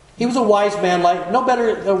 He was a wise man, like no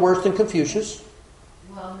better or worse than Confucius.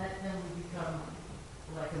 Well, then we become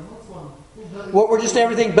like a Muslim. Well, we're just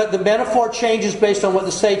everything, but the metaphor changes based on what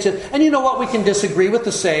the sage said. And you know what? We can disagree with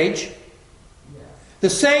the sage. The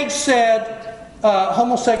sage said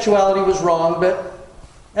homosexuality was wrong, but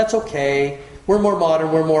that's okay. We're more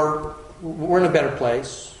modern. We're in a better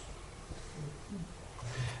place.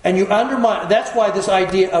 And you undermine. That's why this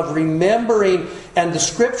idea of remembering and the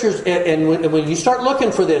scriptures. And when you start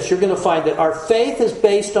looking for this, you're going to find that our faith is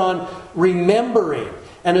based on remembering,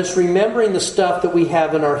 and it's remembering the stuff that we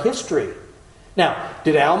have in our history. Now,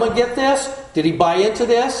 did Alma get this? Did he buy into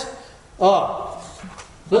this? Oh,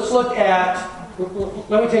 let's look at.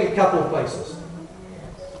 Let me take a couple of places.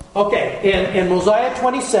 Okay, in Mosiah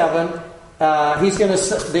 27,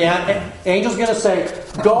 the angel's going to say,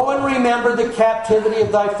 "Go and remember the captivity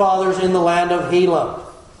of thy fathers in the land of Helam."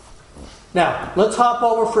 Now, let's hop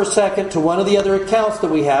over for a second to one of the other accounts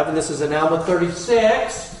that we have, and this is in Alma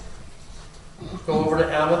 36. Let's go over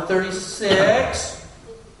to Alma 36.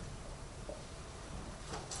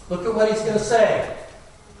 Look at what he's going to say.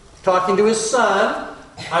 Talking to his son,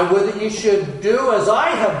 "I would that you should do as I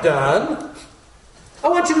have done." I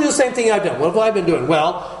want you to do the same thing I've done. What have I been doing?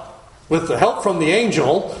 Well, with the help from the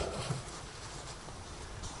angel,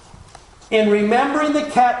 in remembering the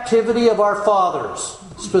captivity of our fathers,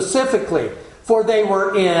 specifically, for they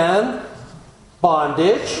were in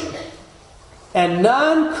bondage, and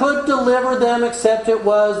none could deliver them except it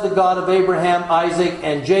was the God of Abraham, Isaac,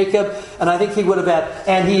 and Jacob. And I think he would have had,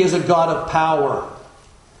 and he is a God of power.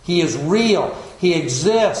 He is real. He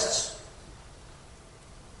exists.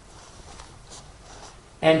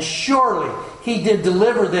 And surely he did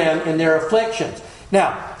deliver them in their afflictions.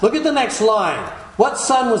 Now, look at the next line. What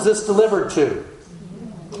son was this delivered to?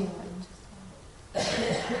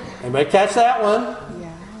 Anybody catch that one?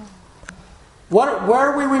 Where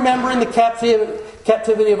are we remembering the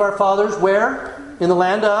captivity of our fathers? Where? In the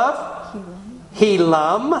land of?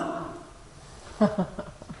 Helam.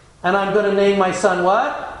 And I'm going to name my son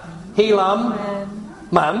what?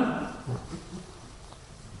 Helam. Man.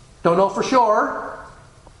 Don't know for sure.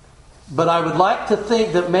 But I would like to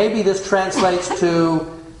think that maybe this translates to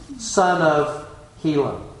son of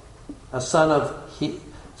Helam. A son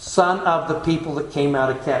of the people that came out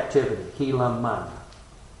of captivity. Helam Man.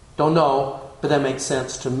 Don't know. But that makes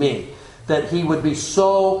sense to me. That he would be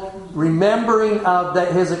so remembering of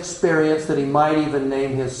his experience that he might even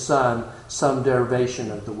name his son some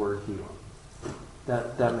derivation of the word Helam.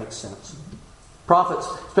 That makes sense. Prophets,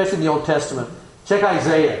 especially in the Old Testament. Check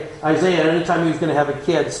Isaiah. Isaiah, anytime he was going to have a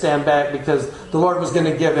kid, stand back because the Lord was going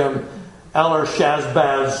to give him Eller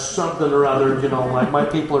Shazbaz something or other. Like my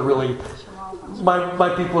people are really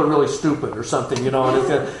stupid or something. And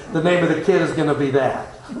the name of the kid is going to be that.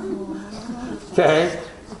 Okay.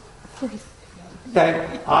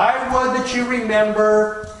 I would that you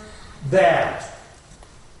remember that.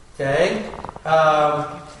 Okay.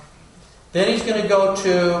 Then he's going to go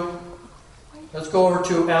to. Let's go over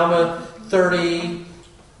to Alma 30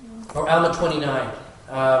 or Alma 29.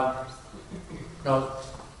 No,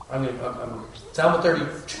 it's Alma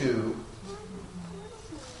 32.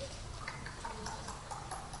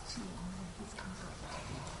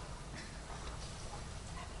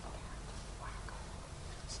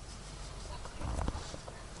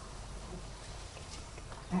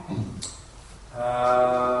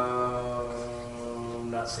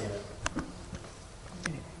 Not seeing it.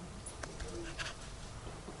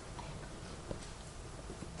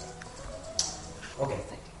 Okay.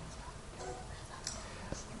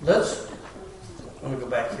 I'm going to go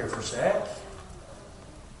back here for a sec.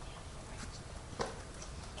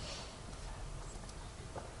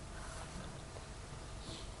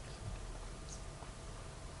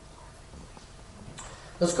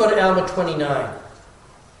 Let's go to Alma 29.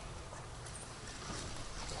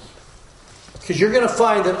 Because you're going to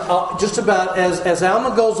find that just about as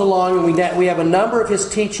Alma goes along, and we have a number of his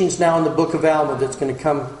teachings now in the book of Alma that's going to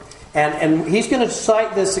come, and he's going to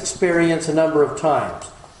cite this experience a number of times.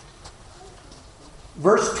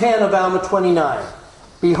 Verse 10 of Alma 29.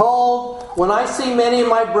 Behold, when I see many of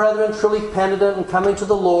my brethren truly penitent and coming to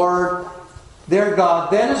the Lord, their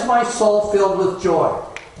God, then is my soul filled with joy.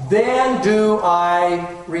 Then do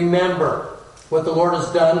I remember what the Lord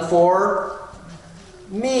has done for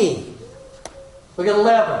me. Look at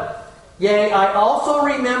 11. Yea, I also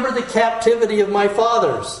remember the captivity of my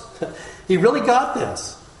fathers. He really got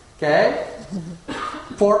this. Okay?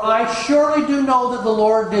 For I surely do know that the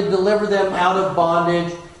Lord did deliver them out of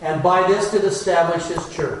bondage, and by this did establish his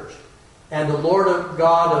church. And the Lord of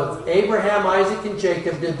God of Abraham, Isaac, and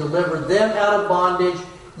Jacob did deliver them out of bondage.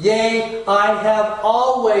 Yea, I have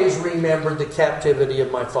always remembered the captivity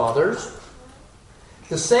of my fathers.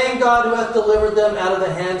 The same God who hath delivered them out of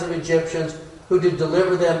the hands of Egyptians, who did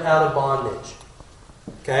deliver them out of bondage.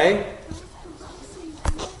 Okay?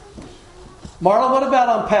 Marla, what about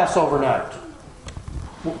on Passover night?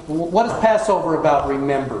 What is Passover about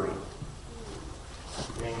remembering?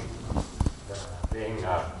 Being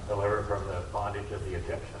delivered from the bondage of the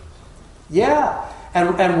Egyptians. Yeah.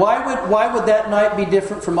 And why would that night be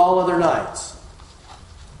different from all other nights?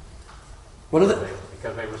 What are the...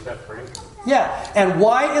 Because they were set free. Yeah, and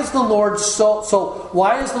why is the Lord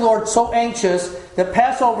so anxious that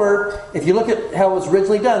Passover, if you look at how it was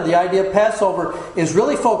originally done, the idea of Passover is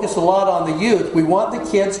really focused a lot on the youth. We want the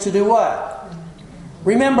kids to do what?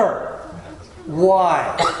 Remember.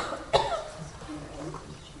 Why?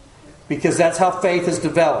 Because that's how faith is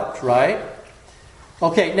developed, right?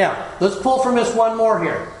 Okay, now, let's pull from this one more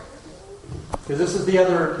here. Because this is the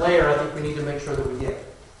other layer I think we need to make sure that we get.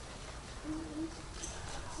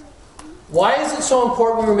 Why is it so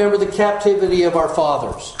important we remember the captivity of our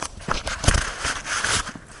fathers?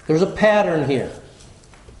 There's a pattern here.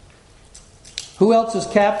 Who else is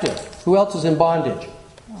captive? Who else is in bondage?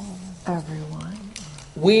 Everyone.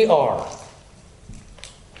 We are.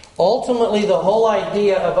 Ultimately, the whole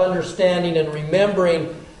idea of understanding and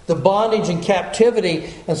remembering the bondage and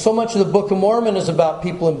captivity, and so much of the Book of Mormon is about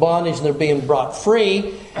people in bondage and they're being brought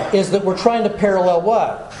free, is that we're trying to parallel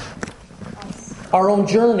what? Our own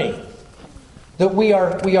journey. That we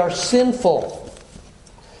are sinful,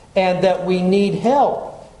 and that we need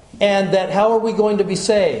help, and that how are we going to be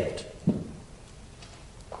saved?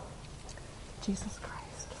 Jesus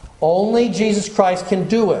Christ. Only Jesus Christ can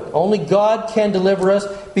do it. Only God can deliver us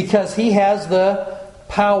because He has the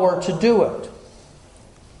power to do it.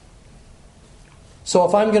 So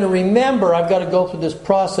if I'm going to remember, I've got to go through this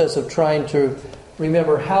process of trying to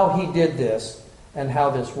remember how He did this and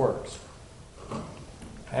how this works.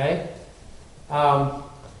 Okay?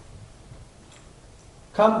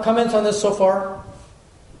 Comments on this so far?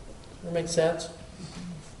 Does that make sense?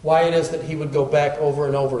 Why it is that He would go back over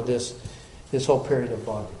and over this whole period of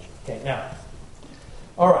bondage. Okay, now.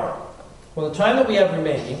 All right. Well, the time that we have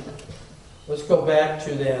remaining, let's go back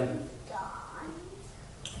to then.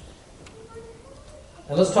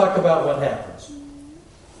 And let's talk about what happens.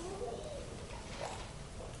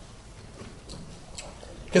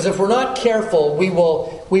 Because if we're not careful, we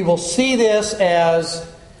will see this as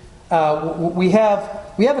we have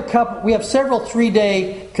several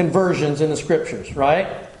 3-day conversions in the Scriptures, right?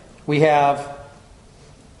 We have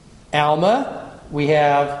Alma, we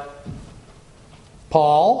have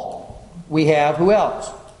Paul, we have who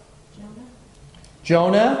else?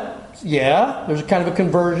 Jonah. Yeah, there's a kind of a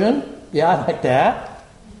conversion. Yeah, I like that.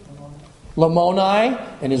 Lamoni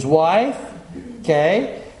and his wife.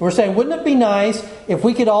 Okay. We're saying, wouldn't it be nice if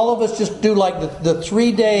we could all of us just do like the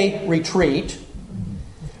 3-day retreat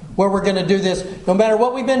where we're going to do this, no matter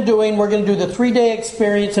what we've been doing, we're going to do the 3-day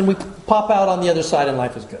experience and we pop out on the other side and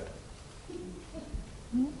life is good.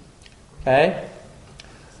 Okay?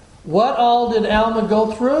 What all did Alma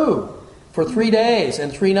go through for 3 days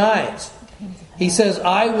and 3 nights? He says,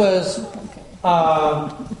 I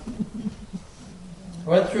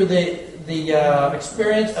went through the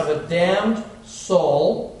experience of a damned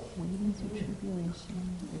soul.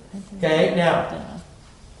 Okay, now,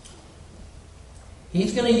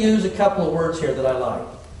 he's going to use a couple of words here that I like.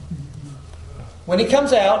 When he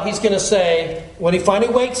comes out, he's going to say, when he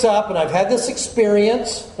finally wakes up, and I've had this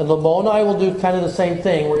experience, and Lamoni will do kind of the same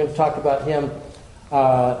thing. We're going to talk about him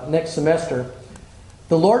next semester.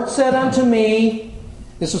 The Lord said unto me,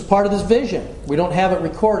 this is part of this vision. We don't have it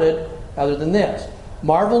recorded other than this.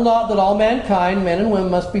 Marvel not that all mankind, men and women,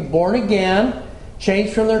 must be born again,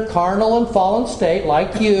 changed from their carnal and fallen state,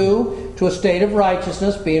 like you, to a state of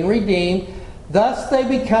righteousness, being redeemed. Thus they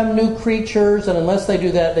become new creatures, and unless they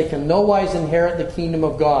do that, they can no wise inherit the kingdom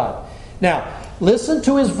of God. Now, listen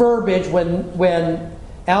to his verbiage when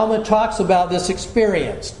Alma talks about this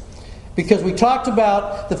experience. Because we talked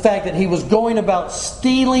about the fact that he was going about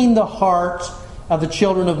stealing the hearts of the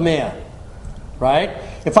children of men. Right?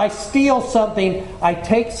 If I steal something, I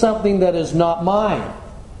take something that is not mine.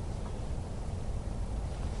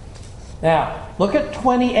 Now, look at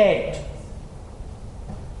 28.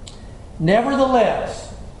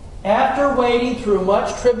 Nevertheless, after waiting through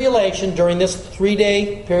much tribulation during this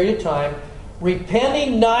 3-day period of time,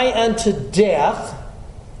 repenting nigh unto death,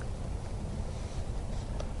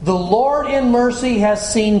 the Lord in mercy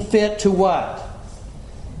has seen fit to what?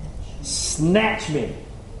 Snatch me.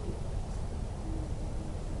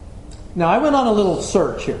 Now, I went on a little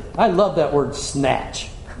search here. I love that word snatch.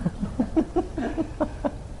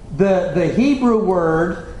 The Hebrew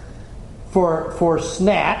word for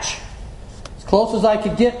snatch, as close as I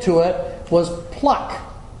could get to it, was pluck.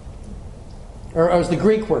 Or it was the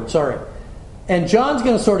Greek word, sorry. And John's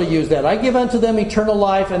going to sort of use that. I give unto them eternal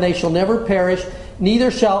life, and they shall never perish,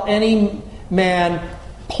 neither shall any man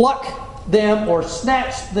pluck them or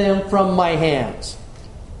snatch them from my hands.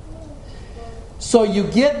 So you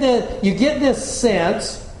get this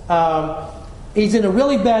sense, he's in a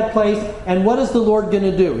really bad place, and what is the Lord going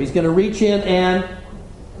to do? He's going to reach in and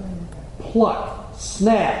pluck,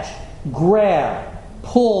 snatch, grab,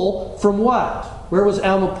 pull from what? Where was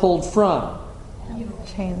Alma pulled from?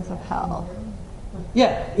 Chains of hell.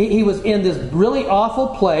 Yeah, he was in this really awful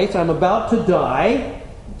place. I'm about to die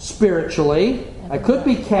spiritually. I could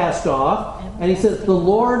be cast off. And he says, the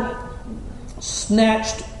Lord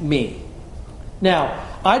snatched me. Now,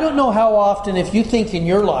 I don't know how often, if you think in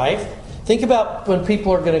your life, think about when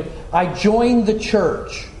people are going to, I joined the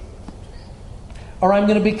church. Or I'm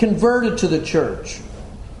going to be converted to the church.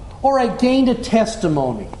 Or I gained a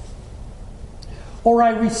testimony. Or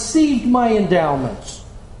I received my endowments.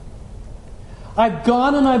 I've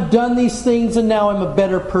gone and I've done these things and now I'm a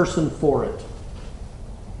better person for it.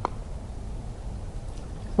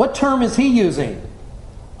 What term is he using?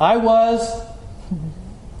 I was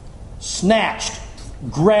snatched.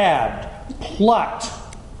 grabbed, plucked.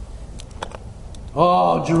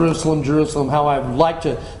 Oh, Jerusalem, Jerusalem, how I would like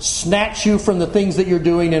to snatch you from the things that you're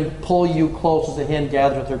doing and pull you close as a hen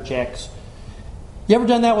gathers her chicks. You ever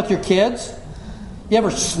done that with your kids? You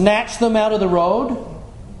ever snatched them out of the road?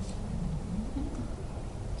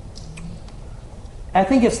 I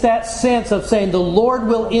think it's that sense of saying the Lord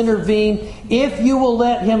will intervene if you will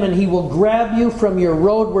let Him, and He will grab you from your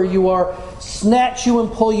road where you are, snatch you and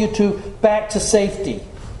pull you back to safety.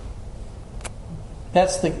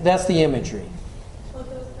 That's the imagery. Well, it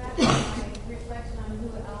goes back to my reflection on who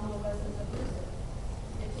Alma was as a person.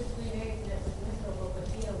 It took 3 days and it was miserable, but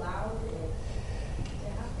He allowed it to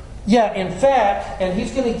happen. Yeah, in fact, and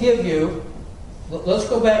He's going to give you, let's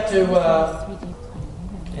go back to,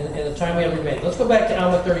 in the time we have remaining, let's go back to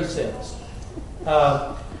Alma 36.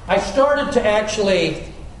 I started to actually,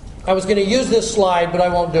 I was going to use this slide, but I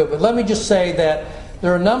won't do it. But let me just say that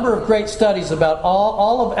there are a number of great studies about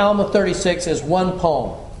all of Alma 36 is one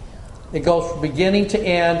poem. It goes from beginning to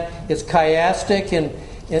end. It's chiastic in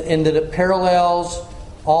that it parallels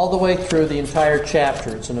all the way through the entire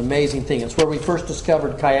chapter. It's an amazing thing. It's where we first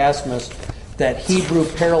discovered chiasmus, that Hebrew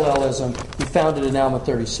parallelism. We found it in Alma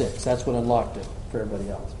 36. That's what unlocked it for everybody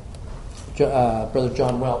else. Brother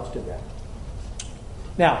John Welch did that.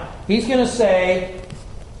 Now, he's going to say,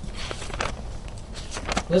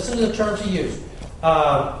 listen to the terms he used.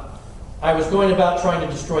 I was going about trying to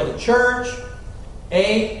destroy the church.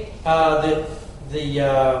 The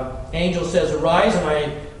angel says, arise, and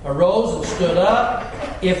I arose and stood up.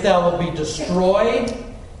 If thou wilt be destroyed,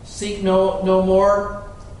 seek no more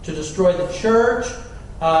to destroy the church.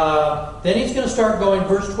 Then he's going to start going,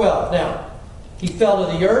 verse 12. Now, he fell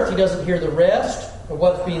to the earth. He doesn't hear the rest of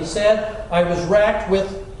what's being said. I was racked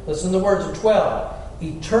with, listen to the words of 12,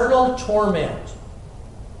 eternal torment.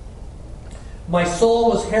 My soul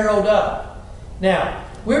was harrowed up. Now,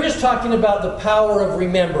 we're just talking about the power of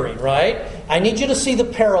remembering, right? I need you to see the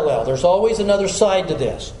parallel. There's always another side to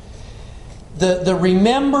this. The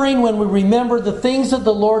remembering, when we remember the things that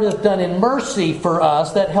the Lord has done in mercy for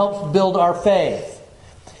us, that helps build our faith.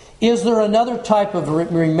 Is there another type of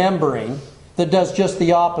remembering that does just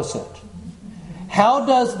the opposite? How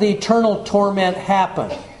does the eternal torment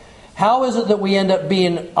happen? How is it that we end up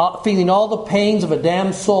feeling all the pains of a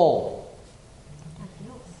damned soul?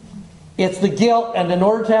 It's the guilt, and in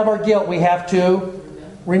order to have our guilt, we have to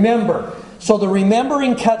remember. So the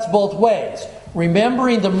remembering cuts both ways.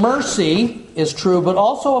 Remembering the mercy is true, but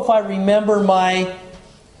also if I remember my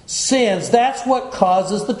sins, that's what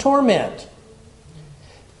causes the torment.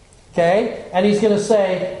 Okay? And he's going to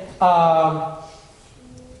say,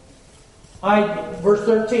 verse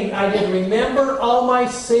 13, I did remember all my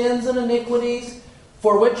sins and iniquities,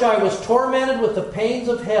 for which I was tormented with the pains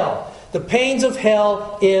of hell. The pains of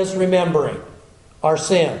hell is remembering our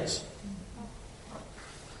sins.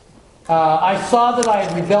 I saw that I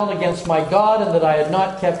had rebelled against my God and that I had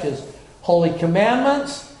not kept His holy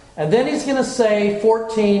commandments. And then he's going to say,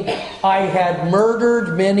 14, I had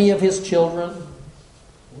murdered many of His children,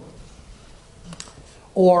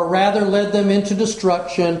 or rather led them into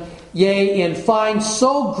destruction. Yea, in fine,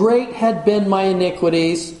 so great had been my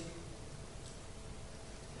iniquities,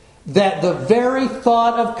 that the very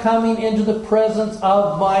thought of coming into the presence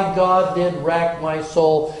of my God did rack my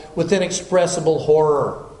soul with inexpressible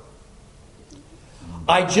horror.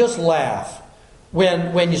 I just laugh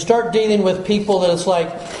when you start dealing with people that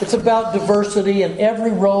it's about diversity and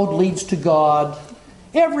every road leads to God.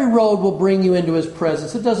 Every road will bring you into His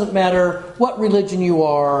presence. It doesn't matter what religion you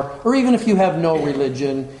are, or even if you have no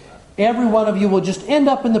religion. Every one of you will just end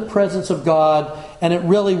up in the presence of God, and it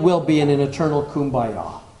really will be in an eternal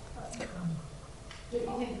kumbaya. Don't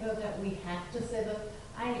you think, though, that we have to say that?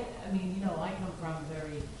 I mean, I come from a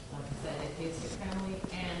very, like I said, atheistic family,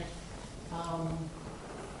 and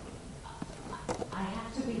I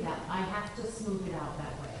have to be that. I have to smooth it out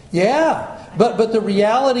that way. Yeah, but the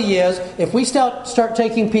reality is, if we start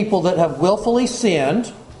taking people that have willfully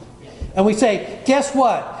sinned, and we say, guess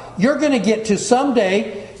what? You're going to get to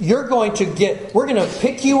someday, we're going to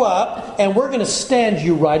pick you up, and we're going to stand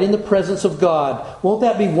you right in the presence of God. Won't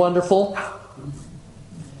that be wonderful?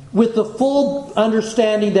 With the full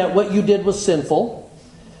understanding that what you did was sinful,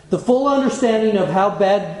 the full understanding of how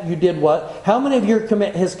bad you did what, how many of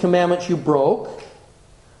His commandments you broke,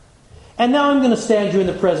 and now I'm going to stand you in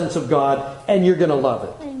the presence of God, and you're going to love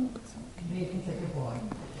it.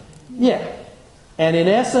 Yeah. And in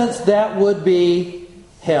essence, that would be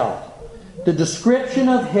hell. The description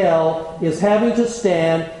of hell is having to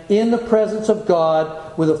stand in the presence of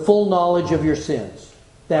God with a full knowledge of your sins.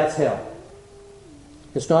 That's hell.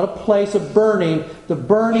 It's not a place of burning. The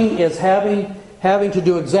burning is having having to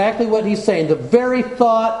do exactly what he's saying. The very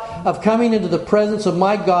thought of coming into the presence of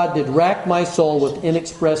my God did rack my soul with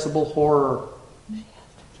inexpressible horror.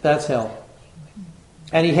 That's hell.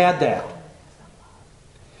 And he had that.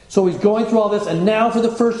 So he's going through all this, and now for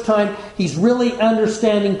the first time, he's really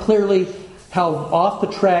understanding clearly how off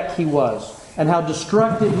the track he was, and how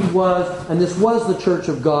destructive he was, and this was the church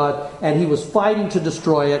of God, and he was fighting to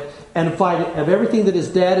destroy it, and fighting of everything that his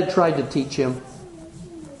dad had tried to teach him,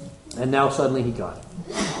 and now suddenly he got it.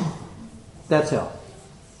 That's hell.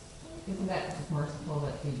 Isn't that merciful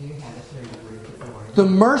that you do have a certain degree of authority? The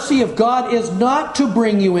mercy of God is not to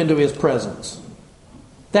bring you into his presence.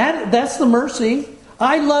 That's the mercy.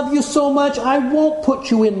 I love you so much, I won't put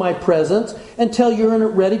you in my presence until you're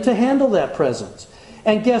ready to handle that presence.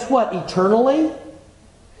 And guess what? Eternally,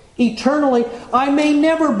 I may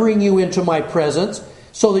never bring you into my presence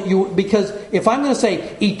so that you, because if I'm going to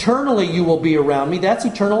say eternally you will be around me, that's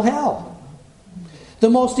eternal hell. The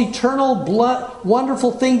most eternal,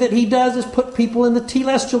 wonderful thing that he does is put people in the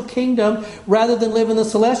telestial kingdom rather than live in the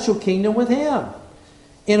celestial kingdom with him,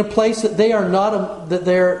 in a place that they are not, that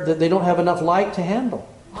they don't have enough light to handle.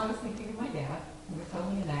 I was thinking of my dad, who was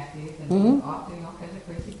totally inactive and off doing all kinds of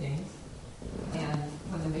crazy things. And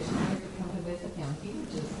when the missionaries would come to visit him, he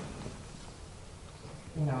would just,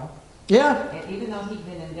 Yeah. And even though he'd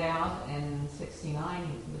been endowed in '69,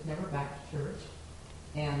 he was never back to church.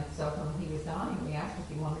 And so when he was dying, we asked if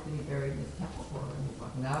he wanted to be buried in his temple for him. He was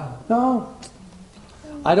like, no. No.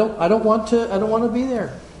 I don't want to be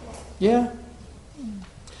there. Yeah.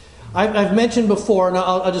 I've mentioned before, and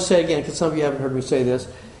I'll just say it again because some of you haven't heard me say this,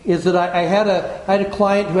 is that I had a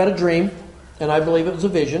client who had a dream, and I believe it was a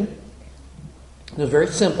vision. It was very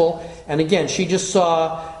simple. And again, she just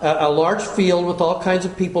saw a large field with all kinds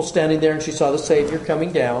of people standing there, and she saw the Savior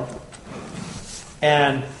coming down.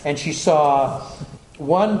 And she saw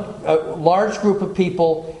a large group of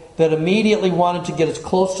people that immediately wanted to get as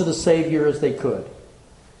close to the Savior as they could.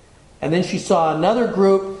 And then she saw another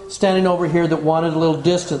group standing over here that wanted a little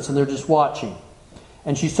distance, and they're just watching.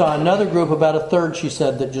 And she saw another group, about a third, she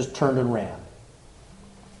said, that just turned and ran.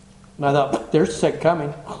 And I thought, there's sick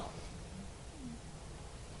coming.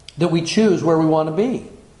 That we choose where we want to be.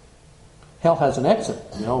 Hell has an exit.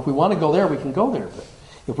 If we want to go there, we can go there. But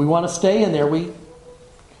if we want to stay in there,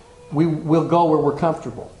 we'll go where we're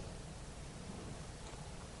comfortable.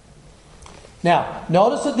 Now,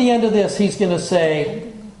 notice at the end of this, he's going to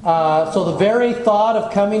say, so the very thought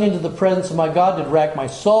of coming into the presence of my God did rack my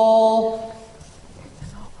soul.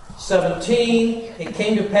 17, it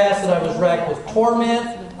came to pass that I was racked with torment.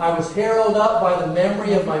 I was harrowed up by the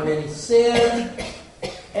memory of my many sins.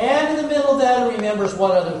 And in the middle of that, he remembers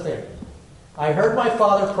one other thing. I heard my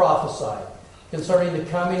father prophesy concerning the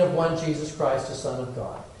coming of one Jesus Christ, the Son of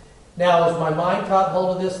God. Now, as my mind caught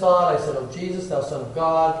hold of this thought, I said, "O Jesus, thou Son of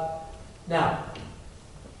God." Now,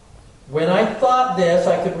 when I thought this,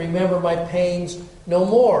 I could remember my pains no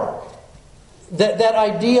more. That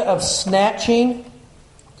idea of snatching,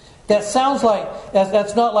 that sounds like,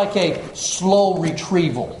 that's not like a slow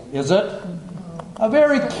retrieval, is it? A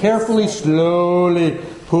very carefully, slowly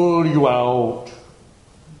pull you out.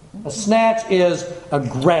 A snatch is a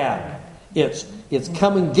grab. It's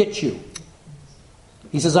come and get you.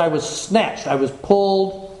 He says, I was snatched, I was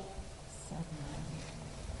pulled.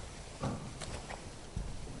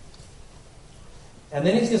 And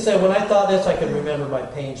then he's going to say, when I thought this, I could remember my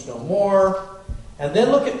pains no more. And then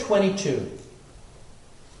look at 22.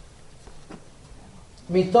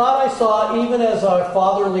 Methought I saw, even as our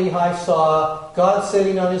father Lehi saw, God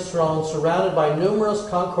sitting on his throne, surrounded by numerous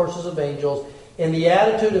concourses of angels, in the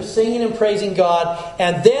attitude of singing and praising God.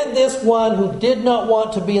 And then this one who did not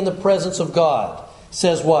want to be in the presence of God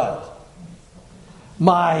says what?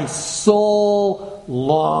 My soul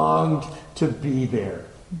longed to be there.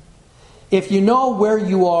 If you know where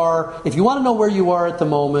you are, if you want to know where you are at the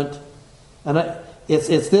moment, and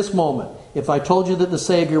it's this moment. If I told you that the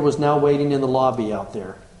Savior was now waiting in the lobby out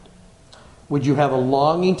there, would you have a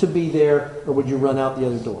longing to be there, or would you run out the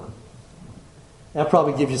other door? That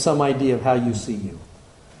probably gives you some idea of how you see you.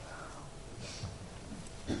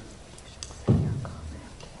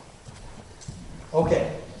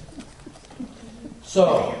 Okay.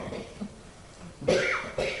 So,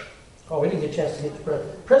 we didn't get a chance to hit the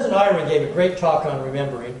president. President Eyring gave a great talk on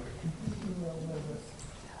remembering.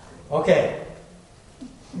 Okay.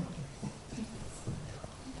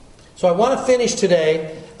 So I want to finish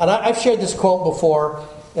today, and I've shared this quote before.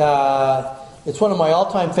 It's one of my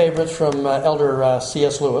all-time favorites from Elder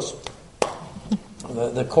C.S. Lewis,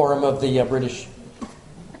 the quorum of the British.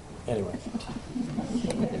 Anyway.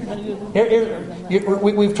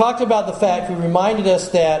 We've talked about the fact, he reminded us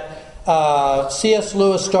that C.S.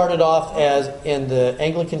 Lewis started off as in the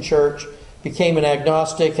Anglican Church, became an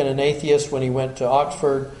agnostic and an atheist when he went to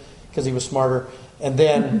Oxford because he was smarter, and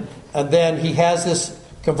then he has this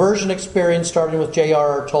conversion experience starting with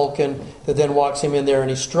J.R.R. Tolkien that then walks him in there, and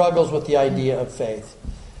he struggles with the idea of faith,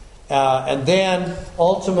 and then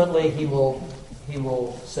ultimately he will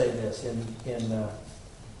say this in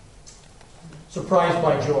Surprised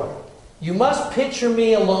by Joy. You must picture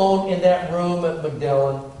me alone in that room at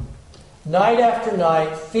Magdalen, night after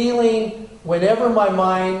night, feeling, whenever my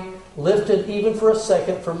mind lifted even for a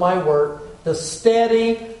second from my work, the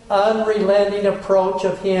steady, unrelenting approach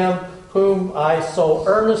of Him whom I so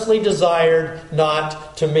earnestly desired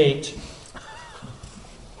not to meet.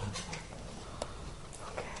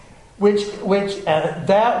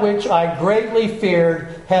 That which I greatly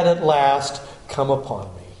feared had at last come upon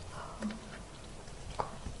me.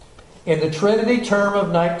 In the Trinity term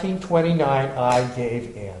of 1929, I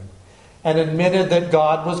gave in and admitted that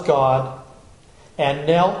God was God and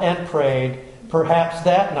knelt and prayed, perhaps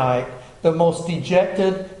that night, the most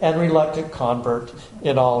dejected and reluctant convert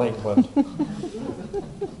in all England.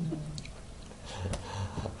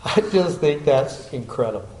 I just think that's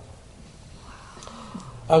incredible.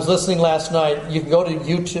 I was listening last night. You can go to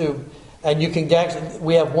YouTube and you can get,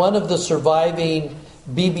 we have one of the surviving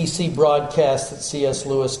BBC broadcasts that C.S.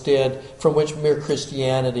 Lewis did from which Mere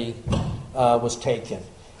Christianity was taken.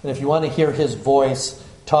 And if you want to hear his voice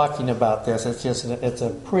talking about this, it's a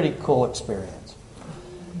pretty cool experience.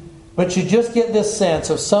 But you just get this sense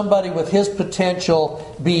of somebody with his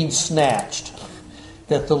potential being snatched.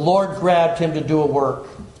 That the Lord grabbed him to do a work.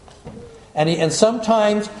 And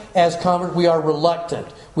sometimes as converts we are reluctant.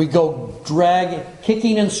 We go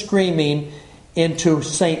kicking and screaming into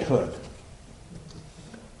sainthood.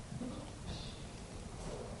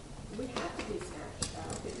 We have to be snatched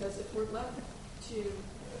out because if we're left to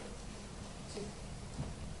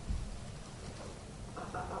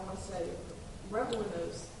I want to say, revel in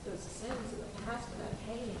those sins and the past and that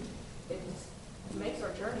pain, it makes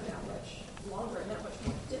our journey that much longer and that much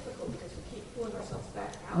more difficult because we keep pulling ourselves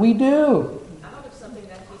back out. We do. Out of something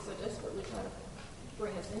that He's so desperately trying to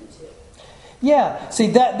bring us into. Yeah, see,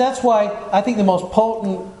 that's why I think the most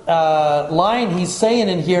potent line he's saying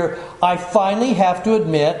in here, I finally have to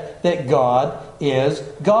admit that God is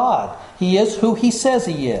God. He is who He says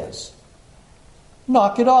He is.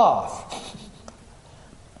 Knock it off.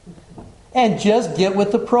 And just get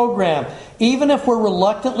with the program. Even if we're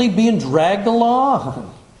reluctantly being dragged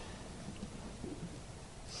along.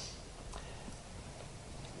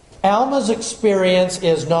 Alma's experience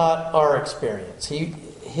is not our experience.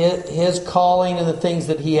 His calling and the things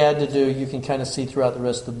that he had to do, you can kind of see throughout the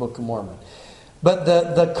rest of the Book of Mormon. But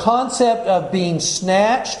the concept of being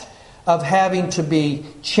snatched, of having to be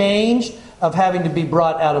changed, of having to be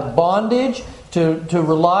brought out of bondage, to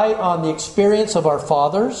rely on the experience of our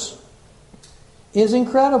fathers, is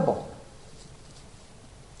incredible.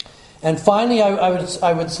 And finally,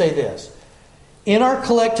 I would say this. In our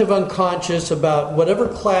collective unconscious about whatever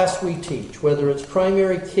class we teach, whether it's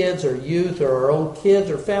primary kids or youth or our own kids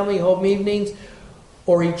or family home evenings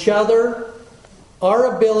or each other,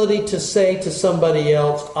 our ability to say to somebody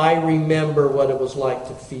else, I remember what it was like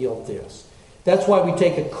to feel this. That's why we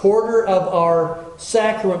take a quarter of our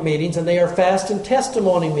sacrament meetings and they are fast and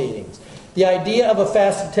testimony meetings. The idea of a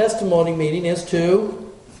fast and testimony meeting is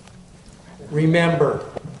to remember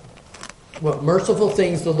what merciful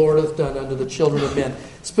things the Lord hath done unto the children of men.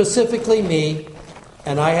 Specifically me,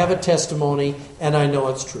 and I have a testimony, and I know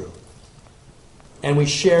it's true. And we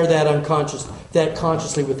share that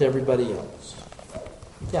consciously with everybody else.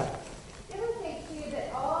 Yeah. It would say too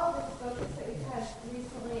that all this focus that we've had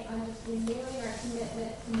recently on just renewing our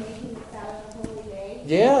commitment to making the Sabbath a holy day.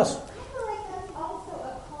 Yes. I feel like that's also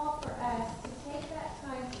a call for us to take that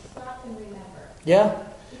time to stop and remember. Yeah.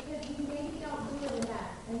 Because we maybe don't do it enough,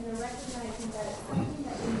 and they're recognizing that it's something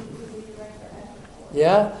that we need to redirect our effort for.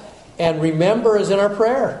 Yeah. And remember is in our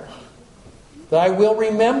prayer. That I will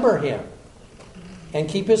remember Him and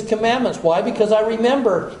keep His commandments. Why? Because I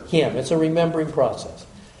remember Him. It's a remembering process.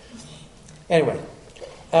 Anyway,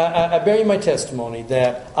 I bear you my testimony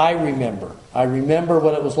that I remember. I remember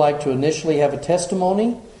what it was like to initially have a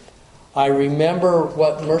testimony. I remember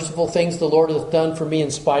what merciful things the Lord hath done for me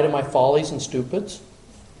in spite of my follies and stupids.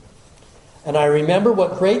 And I remember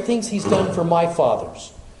what great things He's done for my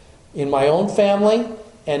fathers. In my own family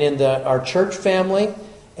and in our church family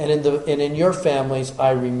and in your families,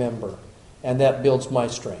 I remember. And that builds my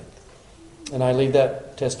strength. And I leave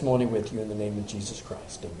that testimony with you in the name of Jesus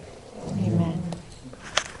Christ. Amen. Amen.